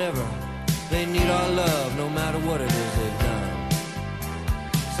more than ever. They need our love, no matter what it is they've done.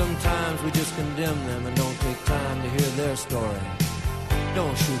 Sometimes we just condemn them and don't take time to hear their story.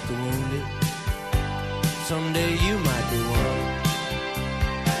 Don't shoot the wounded. Someday you might be one.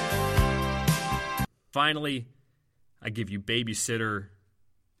 Finally, I give you Babysitter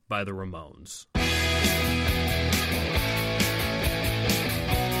by the Ramones.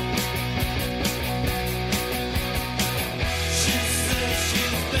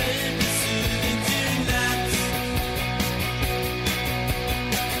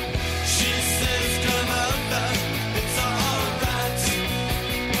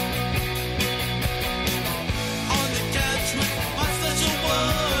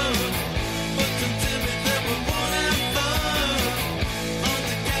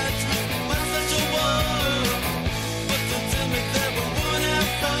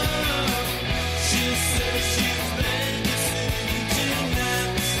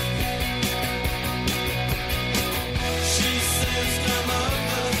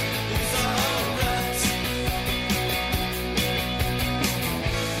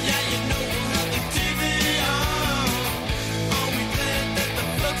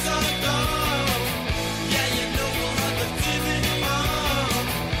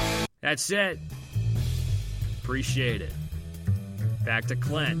 That's it. Appreciate it. Back to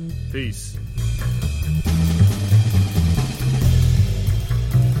Clint. Peace.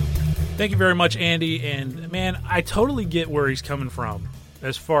 Thank you very much, Andy. And, man, I totally get where he's coming from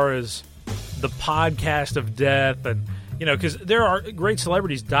as far as the podcast of death. And, you know, because there are great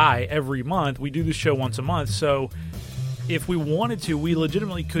celebrities die every month. We do the show once a month. So if we wanted to, we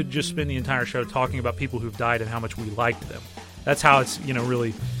legitimately could just spend the entire show talking about people who've died and how much we liked them. That's how it's, you know,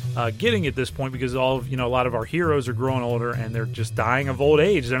 really getting at this point, because all of, you know, a lot of our heroes are growing older and they're just dying of old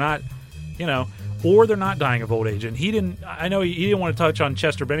age. They're not, you know, or they're not dying of old age. And I know he didn't want to touch on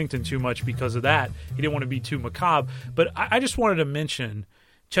Chester Bennington too much because of that. He didn't want to be too macabre. But I just wanted to mention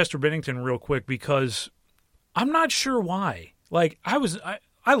Chester Bennington real quick because I'm not sure why. Like,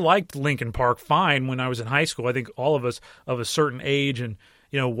 I liked Linkin Park fine when I was in high school. I think all of us of a certain age and,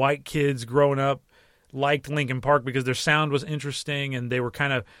 you know, white kids growing up liked Linkin Park because their sound was interesting and they were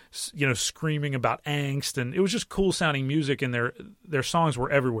kind of, you know, screaming about angst, and it was just cool sounding music, and their songs were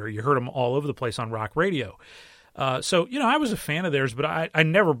everywhere. You heard them all over the place on rock radio. So, you know, I was a fan of theirs, but I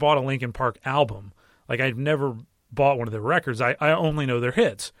never bought a Linkin Park album. Like, I've never bought one of their records. I only know their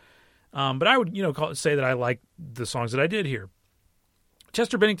hits. But I would, you know, say that I like the songs that I did hear.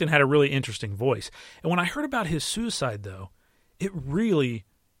 Chester Bennington had a really interesting voice. And when I heard about his suicide, though, it really,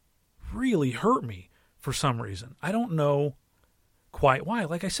 really hurt me for some reason. I don't know quite why.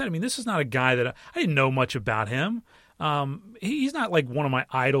 Like I said, I mean, this is not a guy that I didn't know much about him. He's not like one of my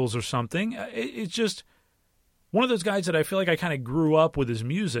idols or something. It's just one of those guys that I feel like I kind of grew up with his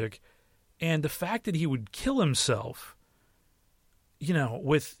music. And the fact that he would kill himself, you know,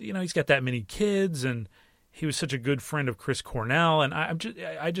 with, you know, he's got that many kids and he was such a good friend of Chris Cornell. And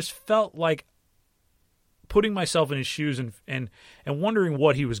I just felt like putting myself in his shoes and wondering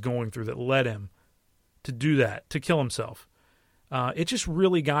what he was going through that led him to do that, to kill himself. It just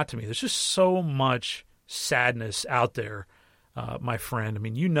really got to me. There's just so much sadness out there, my friend. I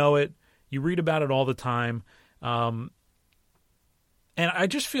mean, you know it. You read about it all the time. And I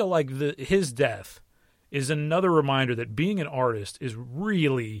just feel like his death is another reminder that being an artist is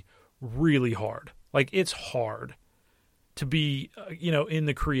really, really hard. Like, it's hard to be, you know, in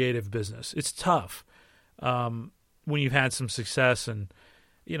the creative business. It's tough when you've had some success and,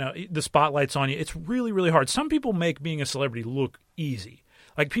 you know, the spotlight's on you. It's really, really hard. Some people make being a celebrity look easy.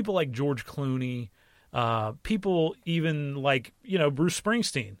 Like people like George Clooney, people even like, you know, Bruce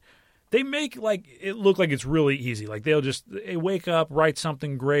Springsteen. They make like it look like it's really easy. Like they wake up, write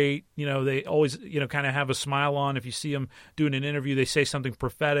something great. You know, they always, you know, kind of have a smile on. If you see them doing an interview, they say something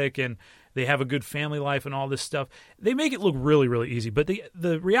prophetic and they have a good family life and all this stuff. They make it look really, really easy. But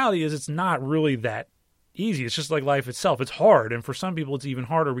the reality is it's not really that easy. It's just like life itself. It's hard. And for some people, it's even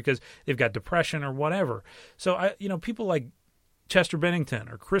harder because they've got depression or whatever. So, you know, people like Chester Bennington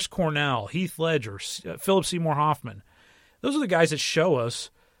or Chris Cornell, Heath Ledger, Philip Seymour Hoffman, those are the guys that show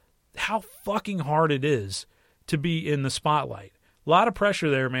us how fucking hard it is to be in the spotlight. A lot of pressure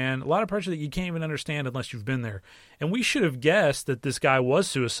there, man. A lot of pressure that you can't even understand unless you've been there. And we should have guessed that this guy was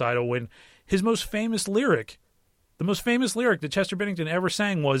suicidal when his most famous lyric, the most famous lyric that Chester Bennington ever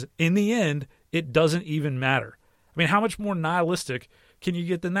sang was, "In the end, it doesn't even matter." I mean, how much more nihilistic can you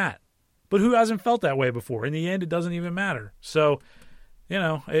get than that? But who hasn't felt that way before? In the end, it doesn't even matter. So, you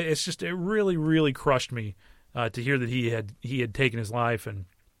know, it really, really crushed me to hear that he had taken his life. And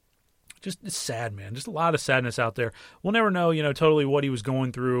just, it's sad, man. Just a lot of sadness out there. We'll never know, you know, totally what he was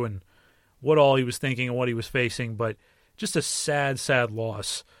going through and what all he was thinking and what he was facing, but just a sad, sad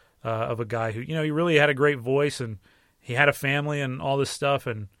loss of a guy who, you know, he really had a great voice and he had a family and all this stuff,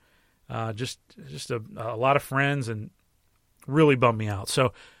 and just a lot of friends, and really bummed me out.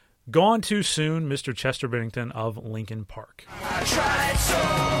 So, gone too soon, Mr. Chester Bennington of Linkin Park. I tried so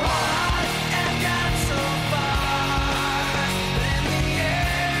hard and got so far, but in the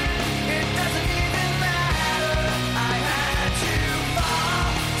end, it doesn't even matter. I had to fall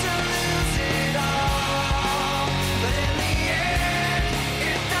to lose it all, but in the end,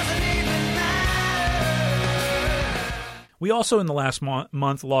 it doesn't even matter. We also, in the last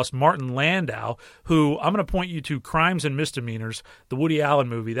month, lost Martin Landau, who I'm going to point you to Crimes and Misdemeanors, the Woody Allen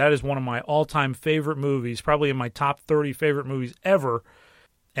movie. That is one of my all-time favorite movies, probably in my top 30 favorite movies ever.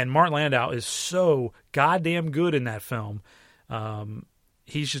 And Martin Landau is so goddamn good in that film.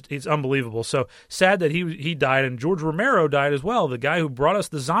 It's unbelievable. So sad that he died, and George Romero died as well, the guy who brought us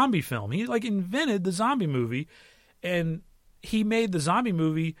the zombie film. He like invented the zombie movie, and he made the zombie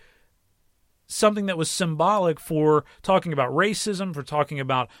movie something that was symbolic for talking about racism, for talking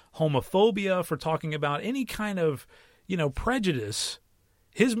about homophobia, for talking about any kind of, you know, prejudice.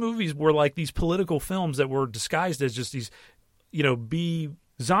 His movies were like these political films that were disguised as just these, you know,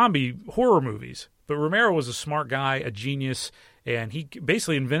 zombie horror movies. But Romero was a smart guy, a genius, and he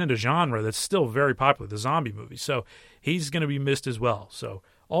basically invented a genre that's still very popular, the zombie movie. So he's going to be missed as well. So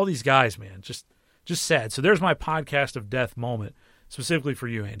all these guys, man, just sad. So there's my podcast of death moment, specifically for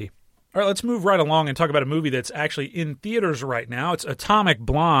you, Andy. All right, let's move right along and talk about a movie that's actually in theaters right now. It's Atomic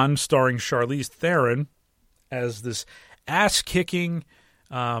Blonde, starring Charlize Theron as this ass-kicking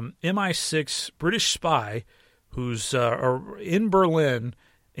MI6 British spy who's in Berlin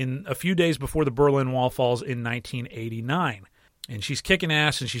in a few days before the Berlin Wall falls in 1989. And she's kicking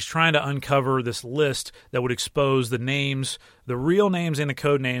ass, and she's trying to uncover this list that would expose the names, the real names and the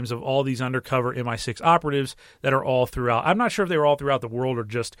code names of all these undercover MI6 operatives that are all throughout. I'm not sure if they were all throughout the world or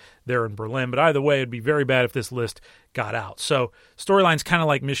just there in Berlin, but either way, it'd be very bad if this list got out. So storyline's kind of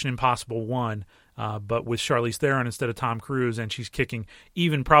like Mission Impossible 1, but with Charlize Theron instead of Tom Cruise, and she's kicking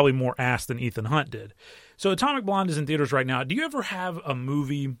even probably more ass than Ethan Hunt did. So Atomic Blonde is in theaters right now. Do you ever have a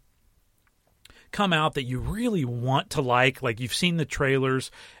movie come out that you really want to like you've seen the trailers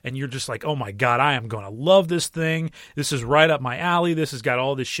and you're just like, oh my God, I am going to love this thing. This is right up my alley. This has got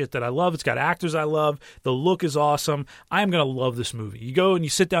all this shit that I love. It's got actors I love. The look is awesome. I'm going to love this movie. You go and you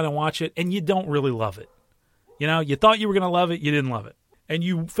sit down and watch it and you don't really love it. You know, you thought you were going to love it. You didn't love it. And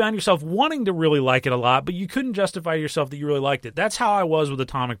you found yourself wanting to really like it a lot, but you couldn't justify to yourself that you really liked it. That's how I was with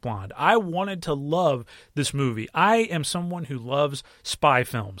Atomic Blonde. I wanted to love this movie. I am someone who loves spy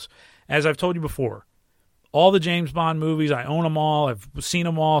films. As I've told you before, all the James Bond movies, I own them all. I've seen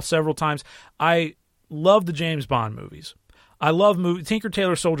them all several times. I love the James Bond movies. I love Tinker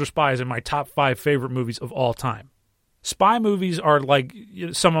Tailor Soldier Spy is in my top 5 favorite movies of all time. Spy movies are like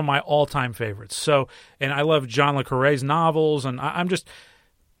some of my all-time favorites. So, and I love John le Carré's novels, and I'm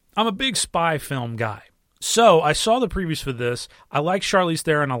a big spy film guy. So I saw the previews for this. I like Charlize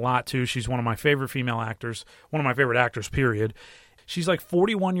Theron a lot too. She's one of my favorite female actors, one of my favorite actors, period. She's like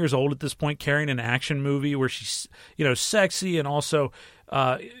 41 years old at this point, carrying an action movie where she's, sexy and also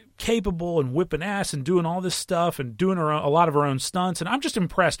capable and whipping ass and doing all this stuff and doing a lot of her own stunts. And I'm just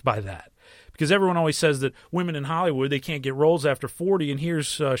impressed by that because everyone always says that women in Hollywood, they can't get roles after 40. And here's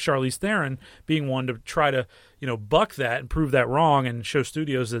Charlize Theron being one to try to, buck that and prove that wrong and show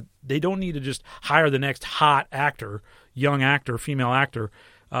studios that they don't need to just hire the next hot actor, young actor, female actor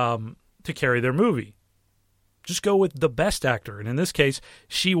to carry their movie. Just go with the best actor. And in this case,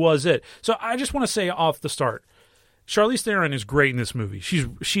 she was it. So I just want to say off the start, Charlize Theron is great in this movie.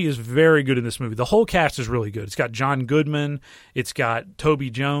 She is very good in this movie. The whole cast is really good. It's got John Goodman. It's got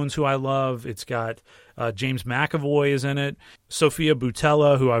Toby Jones, who I love. It's got James McAvoy is in it. Sophia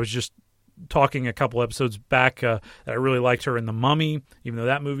Boutella, who I was just talking a couple episodes back that I really liked her in The Mummy, even though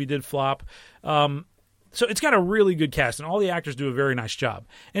that movie did flop. So it's got a really good cast, and all the actors do a very nice job.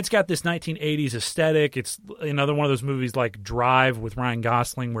 And it's got this 1980s aesthetic. It's another one of those movies like Drive with Ryan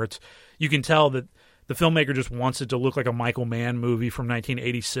Gosling, where you can tell that the filmmaker just wants it to look like a Michael Mann movie from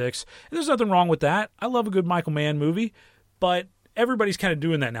 1986. And there's nothing wrong with that. I love a good Michael Mann movie, but everybody's kind of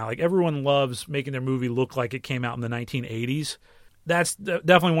doing that now. Like everyone loves making their movie look like it came out in the 1980s. That's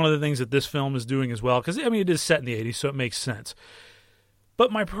definitely one of the things that this film is doing as well, because it is set in the 80s, so it makes sense.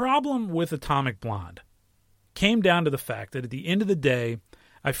 But my problem with Atomic Blonde came down to the fact that at the end of the day,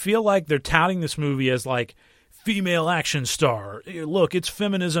 I feel like they're touting this movie as like female action star. Look, it's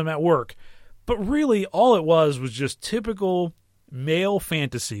feminism at work. But really, all it was just typical male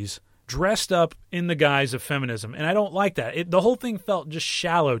fantasies dressed up in the guise of feminism. And I don't like that. The whole thing felt just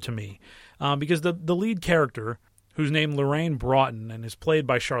shallow to me because the lead character, who's named Lorraine Broughton and is played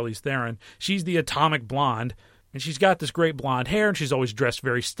by Charlize Theron, she's the Atomic Blonde. And she's got this great blonde hair, and she's always dressed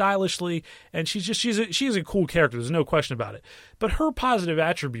very stylishly, and she is a cool character. There's no question about it. But her positive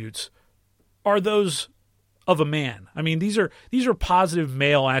attributes are those of a man. I mean, these are positive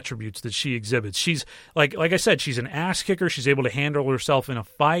male attributes that she exhibits. She's like I said, she's an ass kicker. She's able to handle herself in a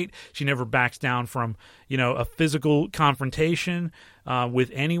fight. She never backs down from a physical confrontation with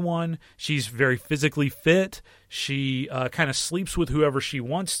anyone. She's very physically fit. She kind of sleeps with whoever she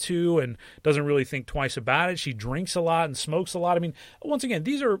wants to and doesn't really think twice about it. She drinks a lot and smokes a lot. I mean, once again,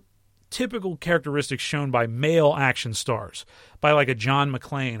 these are typical characteristics shown by male action stars, by like a John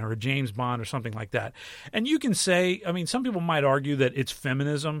McClane or a James Bond or something like that. And you can say, I mean, some people might argue that it's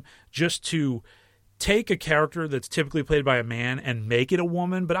feminism just to take a character that's typically played by a man and make it a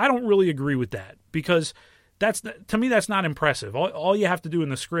woman, but I don't really agree with that because to me, that's not impressive. All you have to do in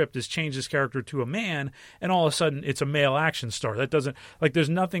the script is change this character to a man, and all of a sudden it's a male action star. That doesn't, there's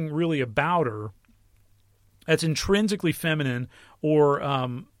nothing really about her that's intrinsically feminine or,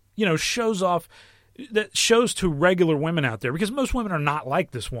 shows to regular women out there, because most women are not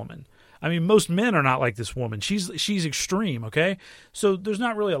like this woman. I mean, most men are not like this woman. She's extreme, okay? So there's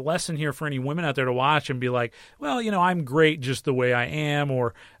not really a lesson here for any women out there to watch and be like, well, I'm great just the way I am,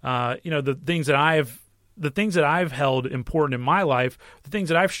 or, the things that the things that I've held important in my life, the things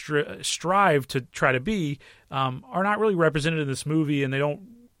that I've strived to try to be, are not really represented in this movie, and they don't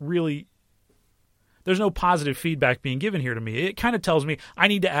really. There's no positive feedback being given here to me. It kind of tells me I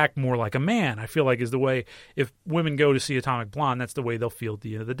need to act more like a man. I feel like is the way, if women go to see Atomic Blonde, that's the way they'll feel at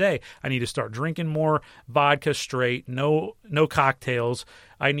the end of the day. I need to start drinking more vodka straight, no cocktails.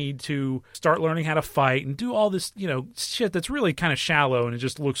 I need to start learning how to fight and do all this, shit that's really kind of shallow and it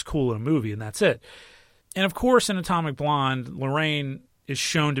just looks cool in a movie, and that's it. And of course, in Atomic Blonde, Lorraine is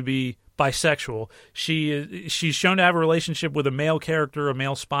shown to be bisexual. She's shown to have a relationship with a male character, a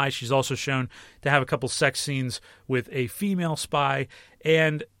male spy. She's also shown to have a couple sex scenes with a female spy.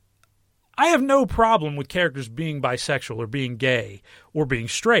 And I have no problem with characters being bisexual or being gay or being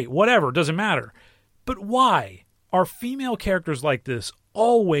straight, whatever, it doesn't matter. But why are female characters like this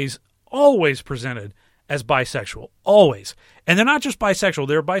always presented as bisexual? Always. And they're not just bisexual,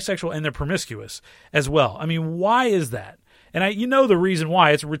 they're bisexual and they're promiscuous as well. I mean, why is that? And the reason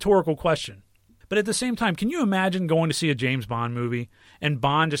why. It's a rhetorical question. But at the same time, can you imagine going to see a James Bond movie and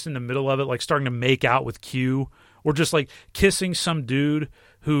Bond just in the middle of it, like starting to make out with Q, or just like kissing some dude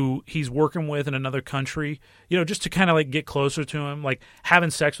who he's working with in another country, just to kind of like get closer to him, like having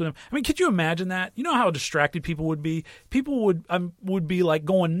sex with him? I mean, could you imagine that? You know how distracted people would be? People would be like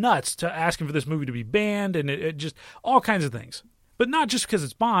going nuts to asking for this movie to be banned, and it just all kinds of things. But not just because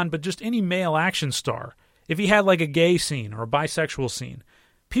it's Bond, but just any male action star. If he had like a gay scene or a bisexual scene,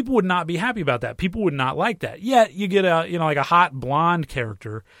 people would not be happy about that. People would not like that. Yet you get like a hot blonde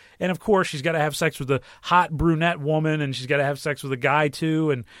character, and of course she's got to have sex with a hot brunette woman, and she's got to have sex with a guy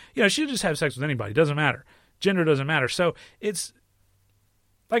too, and she'll just have sex with anybody. It doesn't matter. Gender doesn't matter. So it's,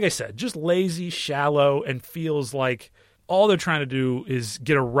 like I said, just lazy, shallow, and feels like all they're trying to do is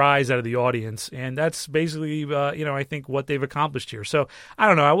get a rise out of the audience, and that's basically, I think what they've accomplished here. So, I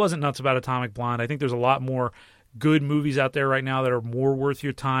don't know. I wasn't nuts about Atomic Blonde. I think there's a lot more good movies out there right now that are more worth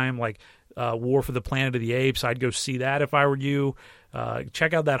your time, like War for the Planet of the Apes. I'd go see that if I were you.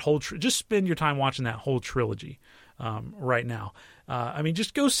 Check out that whole just spend your time watching that whole trilogy right now.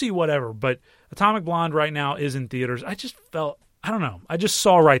 Just go see whatever. But Atomic Blonde right now is in theaters. I just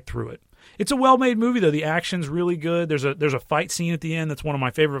saw right through it. It's a well-made movie, though. The action's really good. There's a fight scene at the end that's one of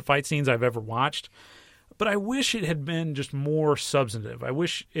my favorite fight scenes I've ever watched. But I wish it had been just more substantive. I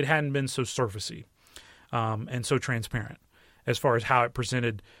wish it hadn't been so surfacey and so transparent as far as how it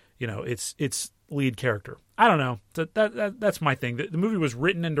presented, its lead character. I don't know. That's my thing. The movie was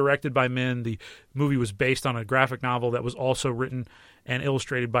written and directed by men. The movie was based on a graphic novel that was also written and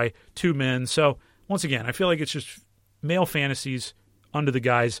illustrated by two men. So, once again, I feel like it's just male fantasies under the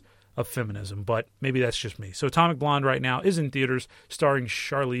guise of feminism, but maybe that's just me. So Atomic Blonde right now is in theaters, starring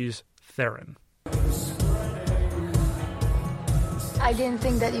Charlize Theron. I didn't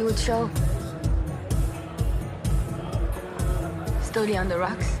think that you would show. Study on the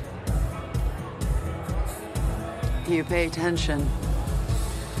rocks. You pay attention.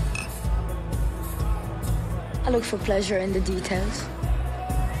 I look for pleasure in the details.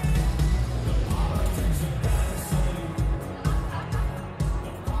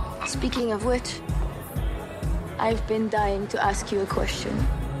 Speaking of which, I've been dying to ask you a question.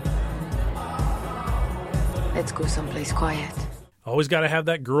 Let's go someplace quiet. Always got to have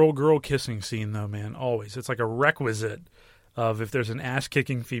that girl kissing scene, though, man. Always. It's like a requisite of if there's an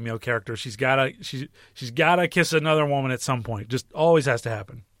ass-kicking female character, she's gotta kiss another woman at some point. Just always has to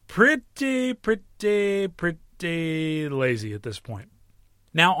happen. Pretty lazy at this point.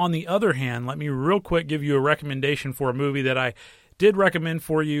 Now, on the other hand, let me real quick give you a recommendation for a movie that I did recommend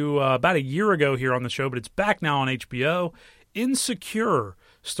for you about a year ago here on the show, but it's back now on HBO. Insecure,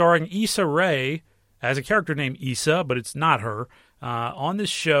 starring Issa Rae as a character named Issa, but it's not her, on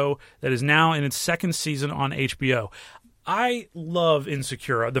this show that is now in its second season on HBO. I love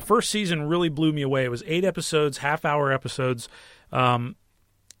Insecure. The first season really blew me away. It was 8 episodes, half-hour episodes, and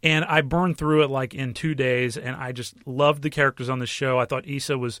I burned through it like in 2 days, and I just loved the characters on the show. I thought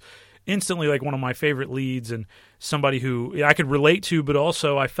Issa was instantly like one of my favorite leads and somebody who I could relate to, but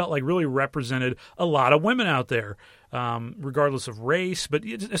also I felt like really represented a lot of women out there, regardless of race, but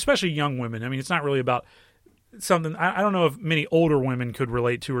especially young women. I mean, it's not really about something I don't know if many older women could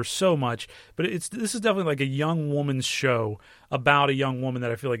relate to her so much, but this is definitely like a young woman's show about a young woman that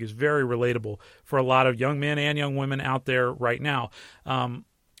I feel like is very relatable for a lot of young men and young women out there right now. And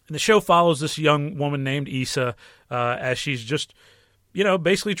the show follows this young woman named Issa as she's just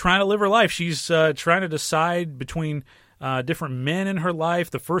basically trying to live her life. She's trying to decide between different men in her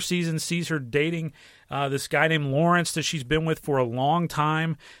life. The first season sees her dating this guy named Lawrence that she's been with for a long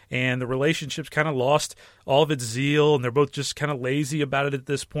time, and the relationship's kind of lost all of its zeal, and they're both just kind of lazy about it at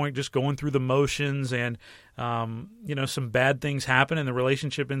this point, just going through the motions, and some bad things happen, and the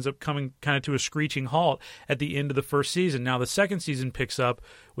relationship ends up coming kind of to a screeching halt at the end of the first season. Now the second season picks up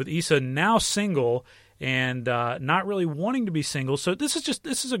with Issa now single and not really wanting to be single. So this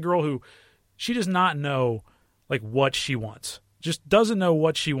is a girl who she does not know like what she wants. Just doesn't know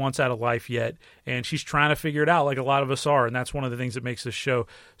what she wants out of life yet, and she's trying to figure it out like a lot of us are, and that's one of the things that makes this show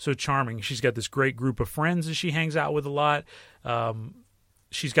so charming. She's got this great group of friends that she hangs out with a lot.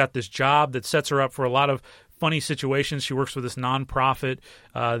 She's got this job that sets her up for a lot of funny situations. She works with this nonprofit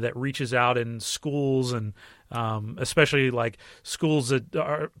that reaches out in schools, and especially like schools that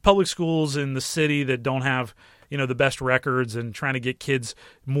are public schools in the city that don't have the best records, and trying to get kids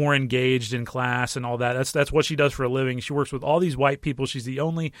more engaged in class and all that. That's what she does for a living. She works with all these white people. She's the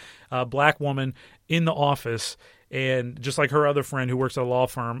only black woman in the office, and just like her other friend who works at a law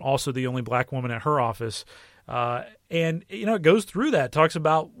firm, also the only black woman at her office. And it goes through that, talks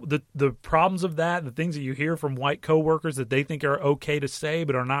about the problems of that, the things that you hear from white coworkers that they think are okay to say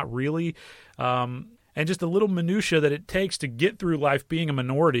but are not really, and just the little minutia that it takes to get through life being a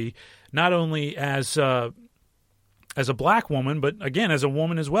minority, not only as a black woman, but again as a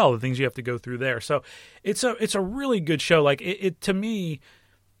woman as well. The things you have to go through there. So it's a really good show. Like it to me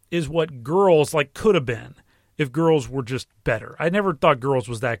is what Girls like could have been if Girls were just better. I never thought Girls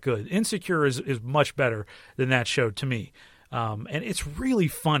was that good. Insecure is much better than that show to me. And it's really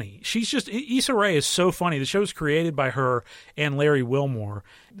funny. Issa Rae is so funny. The show's created by her and Larry Wilmore.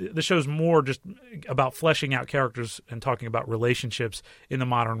 The show's more just about fleshing out characters and talking about relationships in the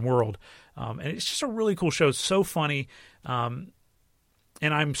modern world. And it's just a really cool show. It's so funny. And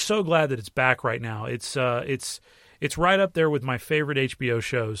I'm so glad that it's back right now. It's right up there with my favorite HBO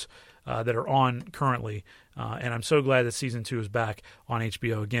shows that are on currently. And I'm so glad that season 2 is back on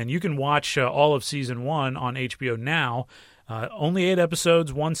HBO again. You can watch all of season 1 on HBO now. Only 8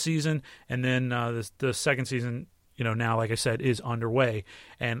 episodes, 1 season, and then the second season, now, like I said, is underway.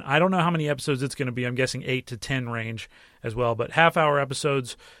 And I don't know how many episodes it's going to be. I'm guessing 8 to 10 range as well. But half-hour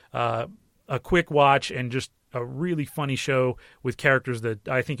episodes, a quick watch, and just a really funny show with characters that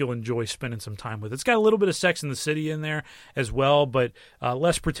I think you'll enjoy spending some time with. It's got a little bit of Sex and the City in there as well, but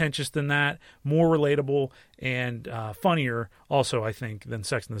less pretentious than that, more relatable, and funnier also, I think, than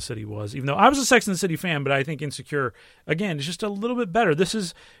Sex and the City was. Even though I was a Sex and the City fan, but I think Insecure, again, is just a little bit better. This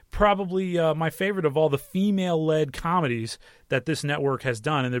is probably my favorite of all the female-led comedies that this network has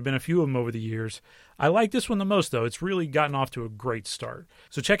done, and there have been a few of them over the years. I like this one the most, though. It's really gotten off to a great start.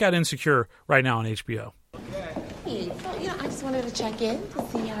 So check out Insecure right now on HBO. Hey, so, I just wanted to check in to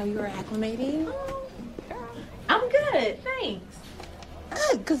see how you were acclimating. I'm good, thanks.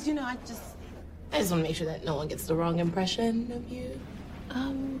 Good, because, I just want to make sure that no one gets the wrong impression of you.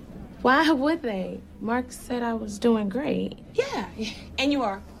 Why would they? Mark said I was doing great. Yeah, and you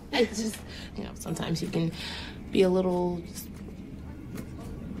are. It's just, sometimes you can be a little...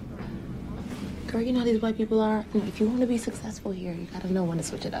 Girl, you know how these white people are. If you want to be successful here, you gotta know when to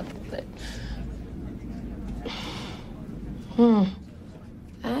switch it up a little bit.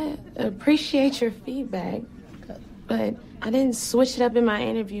 I appreciate your feedback, but I didn't switch it up in my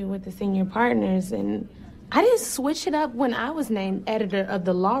interview with the senior partners, and I didn't switch it up when I was named editor of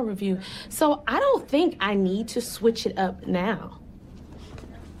the Law Review, so I don't think I need to switch it up now.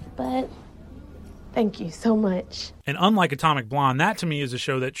 But thank you so much. And unlike Atomic Blonde, that to me is a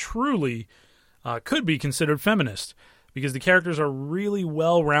show that truly could be considered feminist, because the characters are really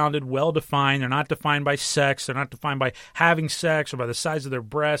well-rounded, well-defined. They're not defined by sex. They're not defined by having sex or by the size of their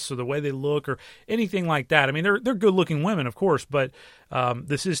breasts or the way they look or anything like that. I mean, they're good-looking women, of course, but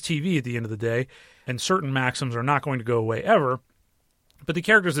this is TV at the end of the day, and certain maxims are not going to go away ever. But the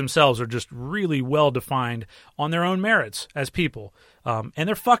characters themselves are just really well-defined on their own merits as people. And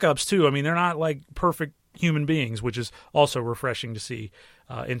they're fuck-ups, too. I mean, they're not like perfect human beings, which is also refreshing to see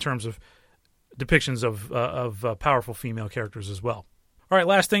in terms of depictions of powerful female characters as well. All right,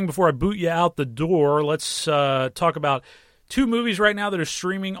 last thing before I boot you out the door, let's talk about 2 movies right now that are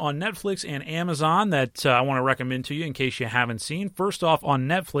streaming on Netflix and Amazon that I want to recommend to you in case you haven't seen. First off, on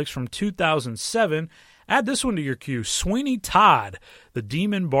Netflix from 2007, add this one to your queue, Sweeney Todd, the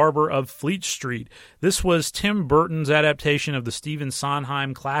Demon Barber of Fleet Street. This was Tim Burton's adaptation of the Stephen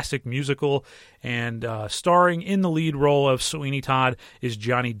Sondheim classic musical, and starring in the lead role of Sweeney Todd is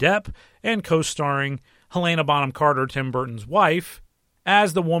Johnny Depp, and co-starring Helena Bonham Carter, Tim Burton's wife,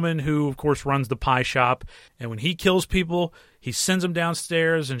 as the woman who, of course, runs the pie shop. And when he kills people, he sends them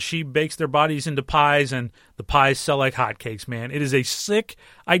downstairs, and she bakes their bodies into pies, and the pies sell like hotcakes, man. It is a sick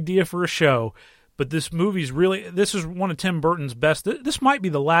idea for a show, but this movie's really, this is one of Tim Burton's best. This might be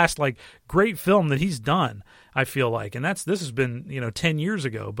the last, like, great film that he's done, I feel like. And this has been, 10 years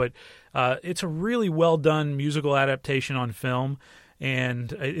ago. But it's a really well-done musical adaptation on film,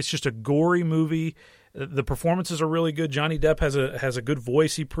 and it's just a gory movie. The performances are really good. Johnny Depp has a good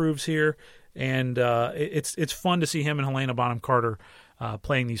voice, he proves here, and it's fun to see him and Helena Bonham Carter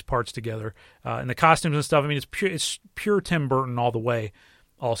playing these parts together, and the costumes and stuff. I mean, it's pure Tim Burton all the way.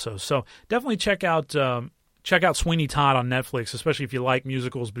 Also, so definitely check out Sweeney Todd on Netflix, especially if you like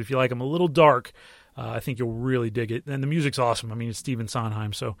musicals. But if you like them a little dark, I think you'll really dig it. And the music's awesome. I mean, it's Stephen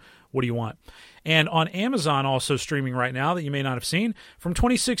Sondheim, so what do you want? And on Amazon, also streaming right now that you may not have seen, from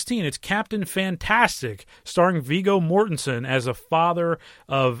 2016, it's Captain Fantastic, starring Viggo Mortensen as a father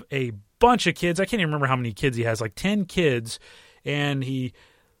of a bunch of kids. I can't even remember how many kids he has, like 10 kids, and he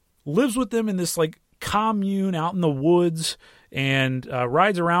lives with them in this like commune out in the woods, and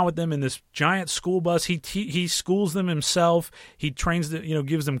rides around with them in this giant school bus. He schools them himself. He trains them,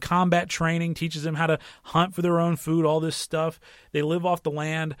 gives them combat training, teaches them how to hunt for their own food, all this stuff. They live off the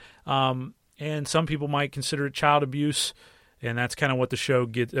land, and some people might consider it child abuse, and that's kind of what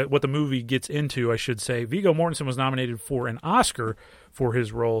the movie gets into, I should say. Viggo Mortensen was nominated for an Oscar for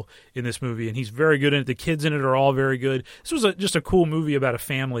his role in this movie, and he's very good in it. The kids in it are all very good. This was just a cool movie about a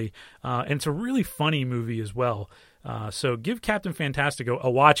family, and it's a really funny movie as well. So give Captain Fantastic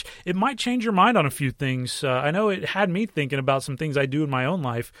a watch. It might change your mind on a few things. I know it had me thinking about some things I do in my own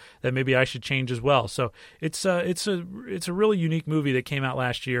life that maybe I should change as well. So it's a really unique movie that came out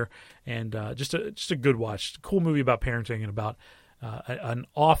last year, and just a good watch. Cool movie about parenting and about an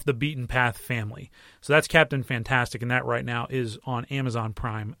off the beaten path family. So that's Captain Fantastic, and that right now is on Amazon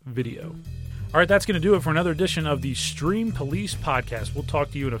Prime Video. All right, that's going to do it for another edition of the Stream Police Podcast. We'll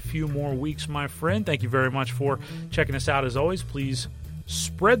talk to you in a few more weeks, my friend. Thank you very much for checking us out. As always, please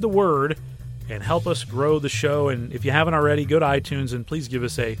spread the word and help us grow the show. And if you haven't already, go to iTunes and please give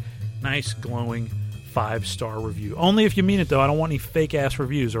us a nice, glowing 5-star review. Only if you mean it, though. I don't want any fake-ass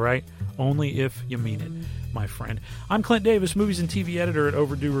reviews, all right? Only if you mean it, my friend. I'm Clint Davis, movies and TV editor at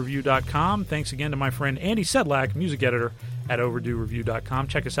OverdueReview.com. Thanks again to my friend Andy Sedlak, music editor at OverdueReview.com.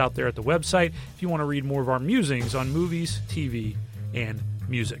 Check us out there at the website if you want to read more of our musings on movies, TV, and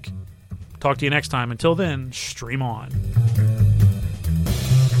music. Talk to you next time. Until then, stream on.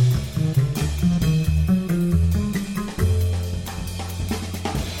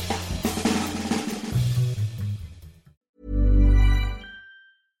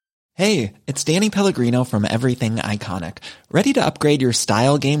 Hey, it's Danny Pellegrino from Everything Iconic. Ready to upgrade your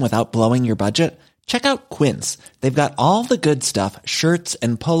style game without blowing your budget? Check out Quince. They've got all the good stuff, shirts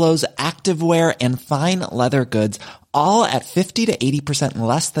and polos, activewear, and fine leather goods, all at 50 to 80%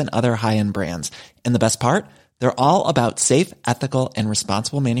 less than other high-end brands. And the best part? They're all about safe, ethical, and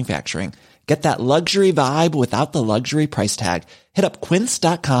responsible manufacturing. Get that luxury vibe without the luxury price tag. Hit up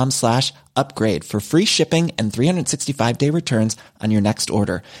quince.com/upgrade for free shipping and 365-day returns on your next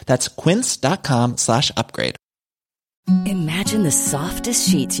order. That's quince.com/upgrade. Imagine the softest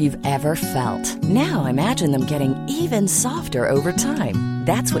sheets you've ever felt. Now imagine them getting even softer over time.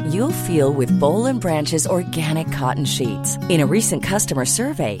 That's what you'll feel with Boll & Branch's organic cotton sheets. In a recent customer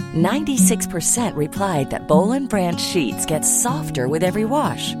survey, 96% replied that Boll & Branch sheets get softer with every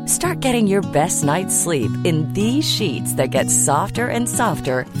wash. Start getting your best night's sleep in these sheets that get softer and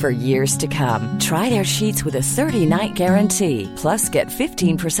softer for years to come. Try their sheets with a 30-night guarantee. Plus, get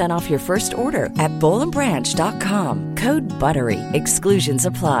 15% off your first order at BollandBranch.com. Code BUTTERY. Exclusions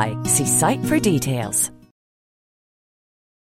apply. See site for details.